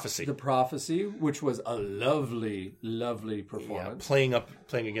 Prophecy. The Prophecy, which was a lovely, lovely Yeah, performance. playing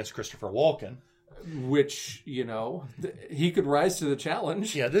against Christopher Walken. Which, he could rise to the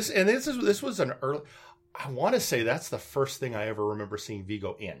challenge. Yeah, this was an early. I want to say that's the first thing I ever remember seeing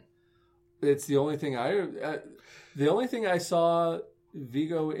Viggo in. It's the only thing I saw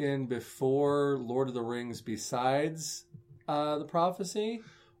Viggo in before Lord of the Rings, besides The Prophecy,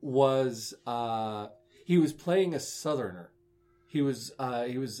 was he was playing a Southerner. He was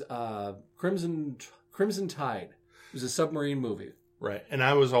Crimson Tide. It was a submarine movie. Right, and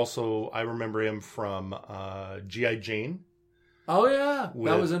I remember him from G.I. Jane. Oh yeah,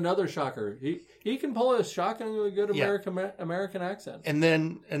 that was another shocker. He can pull a shockingly good Yeah. American accent. And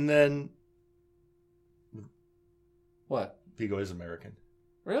then What? Viggo is American.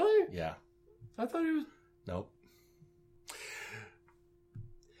 Really? Yeah. I thought he was. Nope.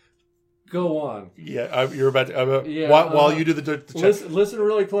 Go on. Yeah, you're about to. Yeah, while you do the check. Listen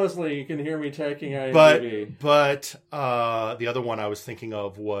really closely. You can hear me taking IMDb. But the other one I was thinking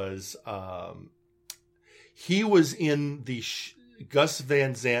of was he was in the Gus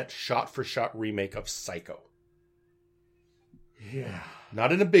Van Sant shot-for-shot remake of Psycho. Yeah.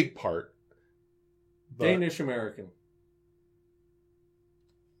 Not in a big part. But, Danish American.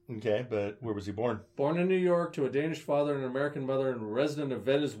 Okay, but where was he born? Born in New York to a Danish father and an American mother, and resident of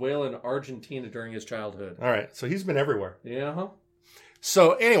Venezuela and Argentina during his childhood. All right, so he's been everywhere. Yeah. Huh?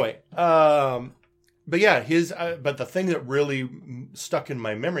 So anyway, but yeah, but the thing that really stuck in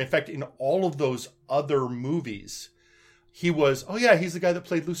my memory, in fact, in all of those other movies, he's the guy that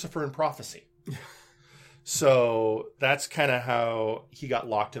played Lucifer in Prophecy. So that's kind of how he got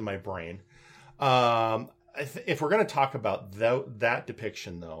locked in my brain. If we're going to talk about that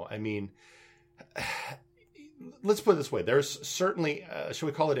depiction, though, I mean, let's put it this way. There's certainly, shall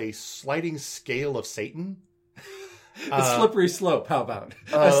we call it a sliding scale of Satan? A slippery slope, how about?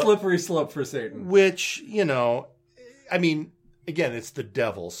 A slippery slope for Satan. Which, I mean, again, it's the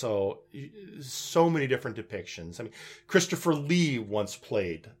devil. So many different depictions. I mean, Christopher Lee once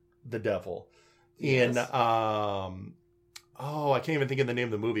played the devil in, Yes. I can't even think of the name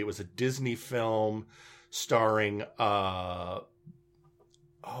of the movie. It was a Disney film starring, it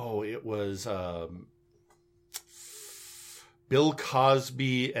was Bill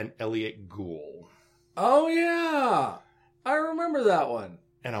Cosby and Elliot Gould. Oh, yeah. I remember that one.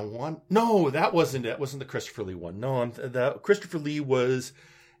 And that wasn't it. It wasn't the Christopher Lee one. No, Christopher Lee was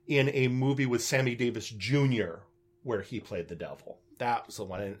in a movie with Sammy Davis Jr. where he played the devil. That was the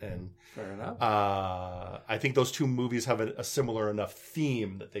one. And Fair enough. I think those two movies have a similar enough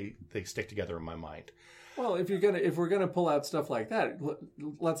theme that they stick together in my mind. Well, if we're gonna pull out stuff like that,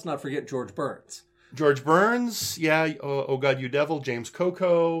 let's not forget George Burns. George Burns, yeah. Oh God, You Devil, James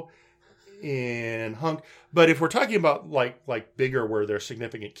Coco, and Hunk. But if we're talking about like bigger, where they're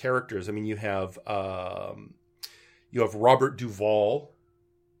significant characters, I mean, you have Robert Duvall,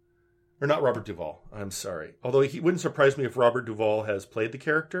 or not Robert Duvall. I'm sorry. Although it wouldn't surprise me if Robert Duvall has played the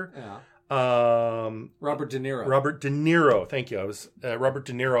character. Yeah. Robert De Niro. Robert De Niro. Thank you. I was Robert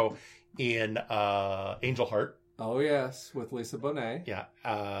De Niro in Angel Heart. Oh yes, with Lisa Bonet. Yeah,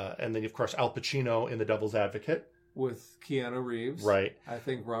 and then of course Al Pacino in The Devil's Advocate with Keanu Reeves. Right. I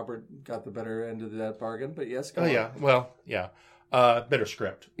think Robert got the better end of that bargain, but yes. Go on. Yeah. Well, yeah. Better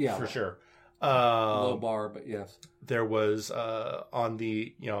script. Yeah, for sure. Low bar, but yes. There was on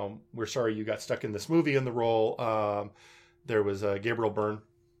the We're Sorry You Got Stuck in This Movie in the role. There was Gabriel Byrne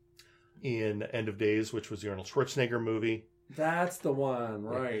in End of Days, which was the Arnold Schwarzenegger movie. That's the one,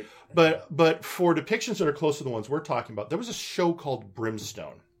 right? But for depictions that are close to the ones we're talking about, there was a show called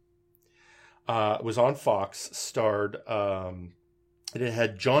Brimstone. It was on Fox, starred, and it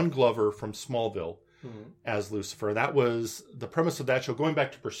had John Glover from Smallville as Lucifer. That was the premise of that show, going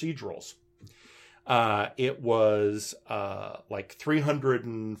back to procedurals. It was like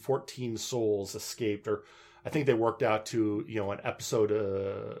 314 souls escaped, or I think they worked out to an episode,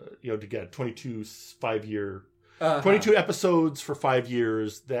 to get a 22 episodes for 5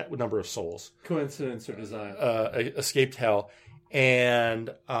 years, that number of souls. Coincidence or design? Escaped hell.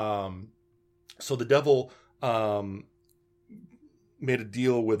 And so the devil made a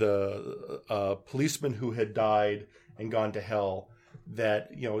deal with a policeman who had died and gone to hell, that,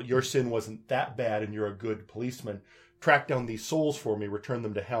 your sin wasn't that bad and you're a good policeman. Track down these souls for me, return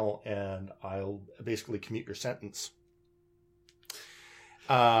them to hell, and I'll basically commute your sentence.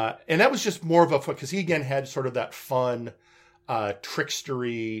 And that was just more of because he again had sort of that fun,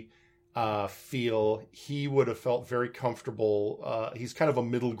 trickstery feel. He would have felt very comfortable. He's kind of a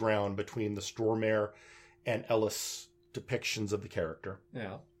middle ground between the Stormare and Ellis depictions of the character.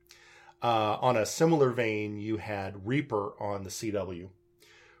 Yeah. On a similar vein, you had Reaper on the CW,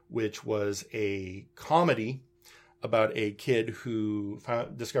 which was a comedy about a kid who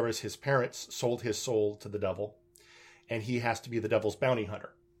discovers his parents sold his soul to the devil, and he has to be the devil's bounty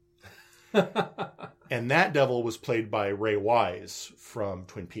hunter. And that devil was played by Ray Wise from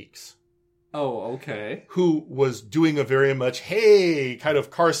Twin Peaks. Oh, okay. Who was doing a very much, hey, kind of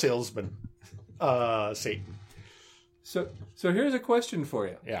car salesman Satan. So here's a question for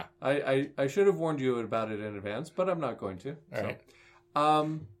you. Yeah. I should have warned you about it in advance, but I'm not going to. All right.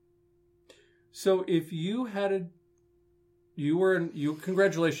 So if you had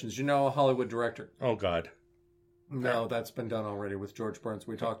congratulations, you're now a Hollywood director. Oh, God. No, that's been done already with George Burns.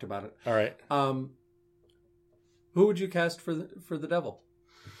 We talked about it. All right. Who would you cast for the devil?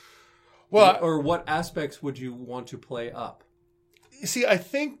 Well, or what aspects would you want to play up? You see, I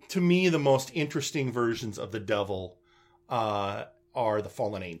think to me the most interesting versions of the devil are the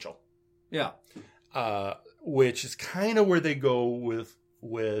fallen angel. Yeah. Which is kind of where they go with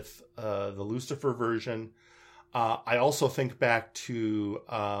the Lucifer version. I also think back to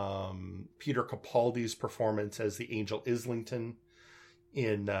Peter Capaldi's performance as the Angel Islington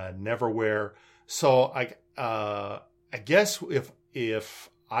in Neverwhere. So I guess if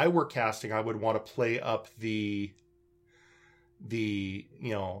I were casting, I would want to play up the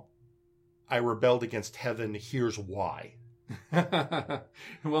I rebelled against heaven. Here's why.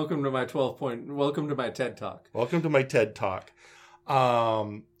 Welcome to my welcome to my TED Talk. Welcome to my TED Talk.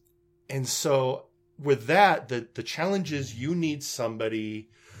 And so with that, the challenge is you need somebody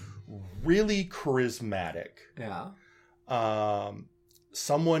really charismatic. Yeah.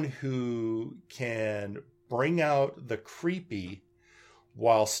 Someone who can bring out the creepy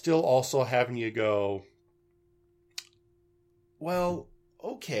while still also having you go, well,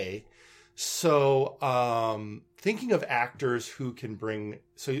 okay. So, thinking of actors who can bring,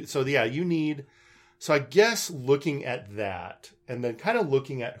 so yeah, you need, so I guess looking at that and then kind of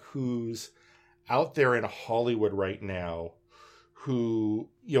looking at who's out there in Hollywood right now who,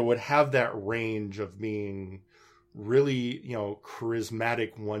 would have that range of being really,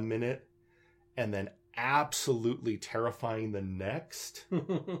 charismatic 1 minute and then absolutely terrifying the next.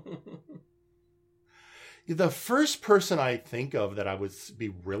 The first person I think of that I would be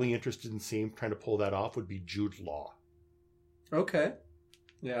really interested in seeing trying to pull that off would be Jude Law. Okay.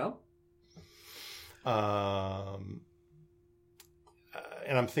 Yeah. And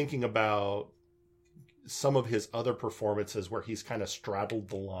I'm thinking about some of his other performances where he's kind of straddled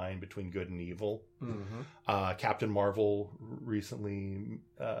the line between good and evil. Mm-hmm. Captain Marvel recently,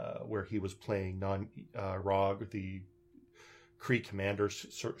 where he was playing Rog, the Kree commander,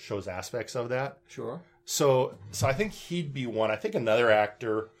 shows aspects of that. Sure. So I think he'd be one. I think another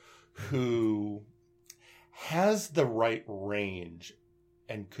actor who has the right range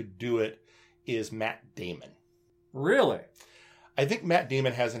and could do it is Matt Damon. Really? I think Matt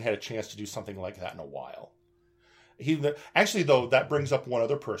Damon hasn't had a chance to do something like that in a while. Actually, though, that brings up one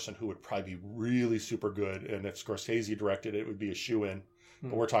other person who would probably be really super good. And if Scorsese directed it, it would be a shoo-in.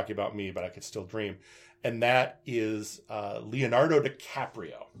 But we're talking about me, but I could still dream. And that is Leonardo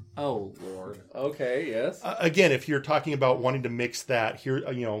DiCaprio. Oh, Lord. Okay, yes. Again, if you're talking about wanting to mix that,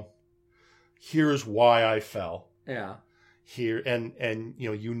 here's why I fell. Yeah. Here, and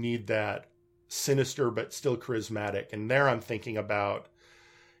you need that sinister but still charismatic. And there I'm thinking about,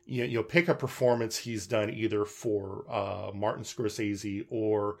 pick a performance he's done either for Martin Scorsese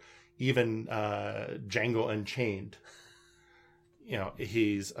or even Django Unchained.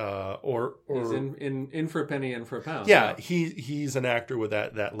 He's or he's in for a penny, in for a pound. Yeah, he's an actor with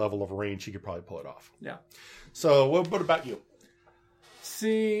that level of range. He could probably pull it off. Yeah. So what about you?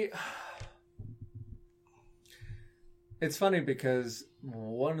 See, it's funny because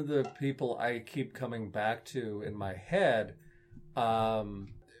one of the people I keep coming back to in my head,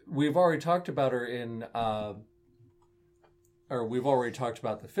 we've already talked about her we've already talked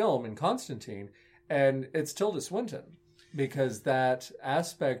about the film in Constantine, and it's Tilda Swinton. Because that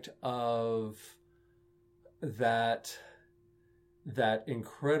aspect of that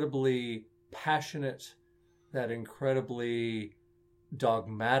incredibly passionate, that incredibly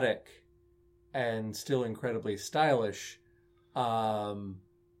dogmatic, and still incredibly stylish, and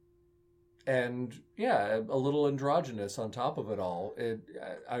yeah, a little androgynous on top of it all.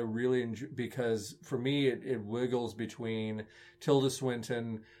 I really enjoy, because for me it wiggles between Tilda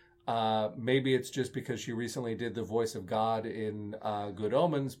Swinton. Maybe it's just because she recently did the voice of God in Good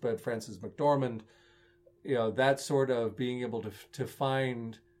Omens, but Frances McDormand, that sort of being able to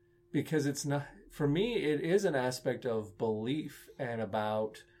find, because it's not, for me, it is an aspect of belief and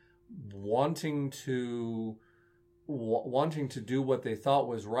about wanting to wanting to do what they thought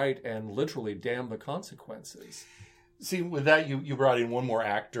was right and literally damn the consequences. See, with that, you brought in one more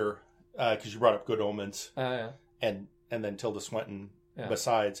actor because you brought up Good Omens and then Tilda Swinton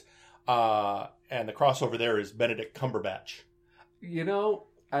besides. And the crossover there is Benedict Cumberbatch. You know,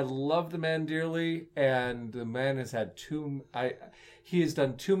 I love the man dearly, and the man has had he has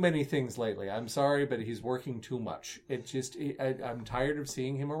done too many things lately. I'm sorry, but he's working too much. I'm tired of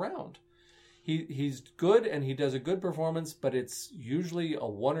seeing him around. He's good, and he does a good performance, but it's usually a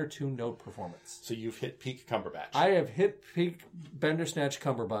 1 or 2 note performance. So you've hit peak Cumberbatch. I have hit peak Bandersnatch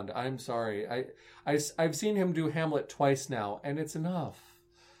Cumberbund. I'm sorry. I've seen him do Hamlet twice now, and it's enough.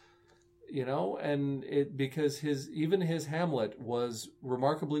 You know, and because his Hamlet was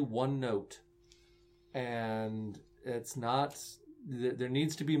remarkably one note, and it's not. There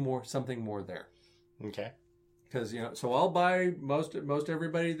needs to be something more there. Okay. Because so I'll buy most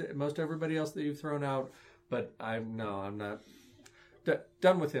everybody else that you've thrown out, but I'm not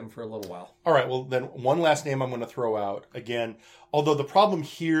done with him for a little while. All right. Well, then one last name I'm going to throw out again. Although the problem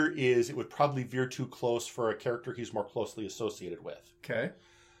here is it would probably veer too close for a character he's more closely associated with. Okay.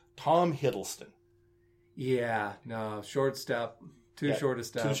 Tom Hiddleston. Yeah, no, short step. Too short a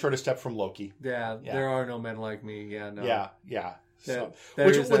step. Too short a step from Loki. Yeah, there are no men like me. Yeah, no. Yeah.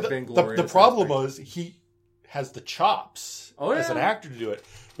 The problem was he has the chops as an actor to do it.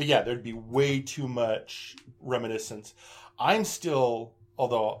 But yeah, there'd be way too much reminiscence. I'm still,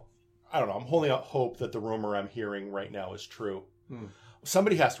 although, I don't know, I'm holding out hope that the rumor I'm hearing right now is true.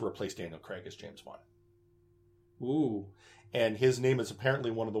 Somebody has to replace Daniel Craig as James Bond. Ooh. And his name is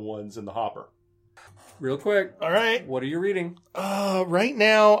apparently one of the ones in the hopper. Real quick. All right. What are you reading? Right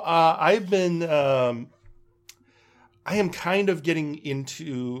now, I've been... I am kind of getting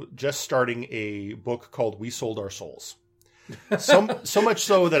into just starting a book called We Sold Our Souls. So much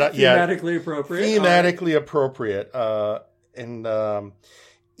so that thematically appropriate. Thematically appropriate. And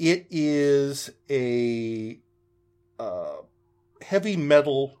it is a heavy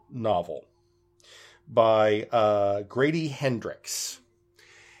metal novel by Grady Hendrix.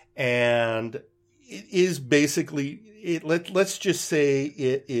 And it is basically, let's just say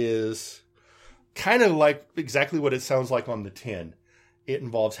it is kind of like exactly what it sounds like on the tin. It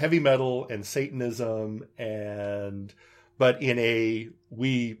involves heavy metal and Satanism, but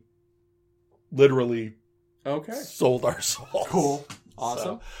we literally sold our souls. Cool.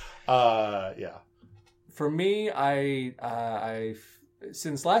 Awesome. So, yeah. For me,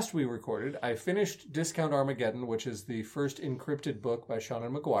 since last we recorded, I finished Discount Armageddon, which is the first encrypted book by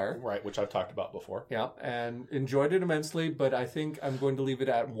Seanan McGuire. Right, which I've talked about before. Yeah, and enjoyed it immensely, but I think I'm going to leave it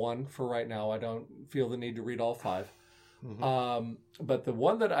at 1 for right now. I don't feel the need to read all 5. Mm-hmm. But the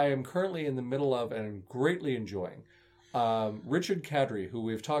one that I am currently in the middle of and am greatly enjoying, Richard Kadrey, who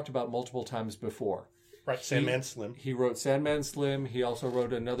we've talked about multiple times before. Right, Sandman Slim. He wrote Sandman Slim. He also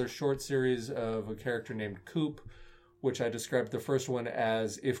wrote another short series of a character named Coop, which I described the first one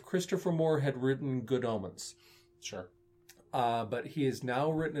as if Christopher Moore had written Good Omens. Sure. But he has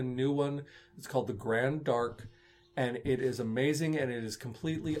now written a new one. It's called The Grand Dark, and it is amazing, and it is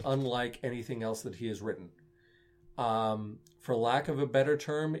completely unlike anything else that he has written. For lack of a better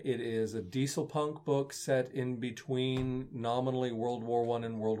term, it is a diesel punk book set in between nominally World War I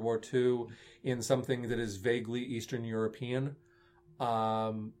and World War II in something that is vaguely Eastern European.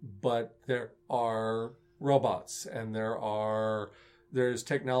 But there are robots, and there's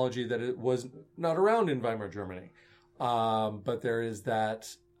technology that it was not around in Weimar Germany. But there is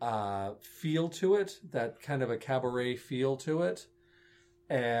that feel to it, that kind of a cabaret feel to it.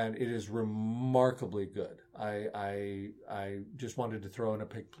 And it is remarkably good. I just wanted to throw in a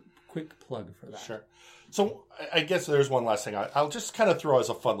quick plug for that. Sure. So I guess there's one last thing I'll just kind of throw as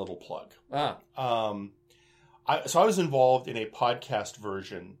a fun little plug. So I was involved in a podcast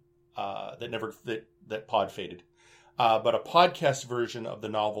version that pod faded, but a podcast version of the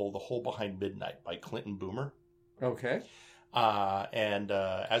novel The Hole Behind Midnight by Clinton Boomer. Okay. And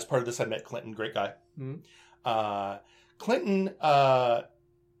as part of this, I met Clinton, great guy. Mm-hmm. Clinton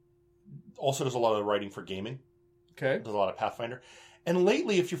also does a lot of writing for gaming. Okay. Does a lot of Pathfinder. And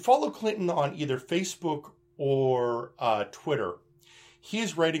lately, if you follow Clinton on either Facebook or Twitter, he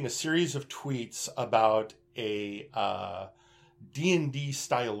is writing a series of tweets about a D&D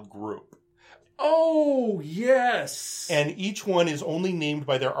style group. Oh, yes. And each one is only named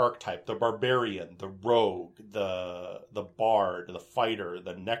by their archetype: the barbarian, the rogue, the bard, the fighter,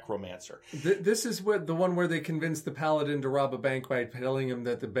 the necromancer. This is the one where they convince the paladin to rob a bank by telling him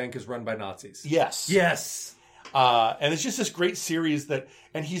that the bank is run by Nazis. Yes. Yes. And it's just this great series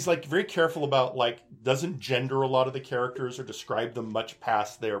and he's like very careful about doesn't gender a lot of the characters or describe them much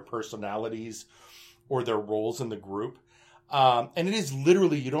past their personalities or their roles in the group. And it is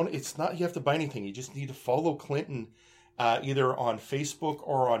literally, you have to buy anything. You just need to follow Clinton either on Facebook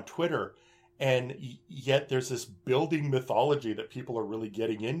or on Twitter. And yet there's this building mythology that people are really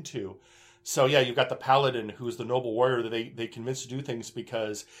getting into. So yeah, you've got the Paladin, who's the noble warrior that they convince to do things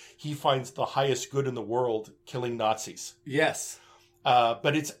because he finds the highest good in the world, killing Nazis. Yes.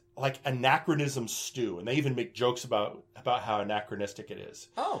 But it's like anachronism stew. And they even make jokes about how anachronistic it is.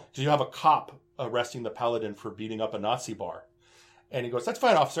 Oh. So you have a cop arresting the Paladin for beating up a Nazi bar. And he goes, "That's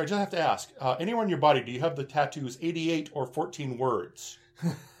fine, officer. I just have to ask, anywhere on your body, do you have the tattoos 88 or 14 words?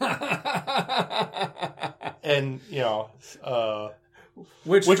 And,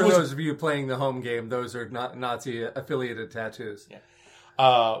 which for those of you playing the home game, those are not Nazi affiliated tattoos.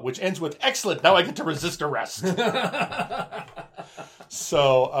 Yeah. Which ends with, "Excellent, now I get to resist arrest."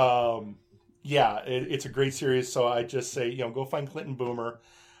 So, it's a great series. So I just say, go find Clinton Boomer.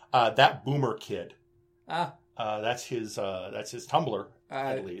 That Boomer kid. That's his Tumblr,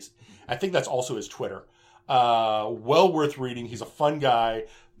 at least. I think that's also his Twitter. Well worth reading. He's a fun guy,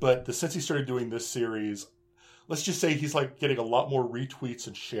 but since he started doing this series, let's just say he's like getting a lot more retweets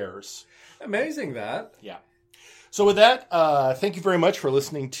and shares. Amazing that. Yeah. So with that, thank you very much for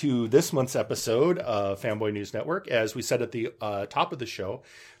listening to this month's episode of Fanboy News Network. As we said at the top of the show,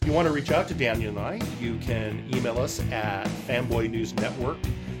 if you want to reach out to Daniel and I, you can email us at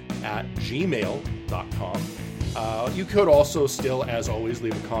fanboynewsnetwork@gmail.com. You could also still, as always,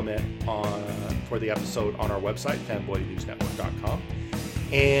 leave a comment for the episode on our website, fanboynewsnetwork.com.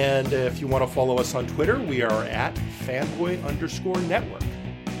 And if you want to follow us on Twitter, we are at fanboy_network.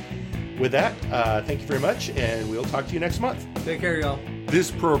 With that, thank you very much, and we'll talk to you next month. Take care, y'all. This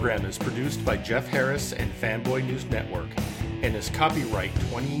program is produced by Jeff Harris and Fanboy News Network and is copyright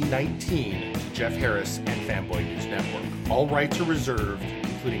 2019 to Jeff Harris and Fanboy News Network. All rights are reserved,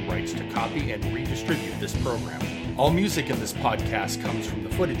 including rights to copy and redistribute this program. All music in this podcast comes from the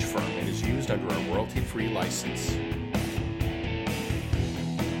Footage Firm and is used under a royalty-free license.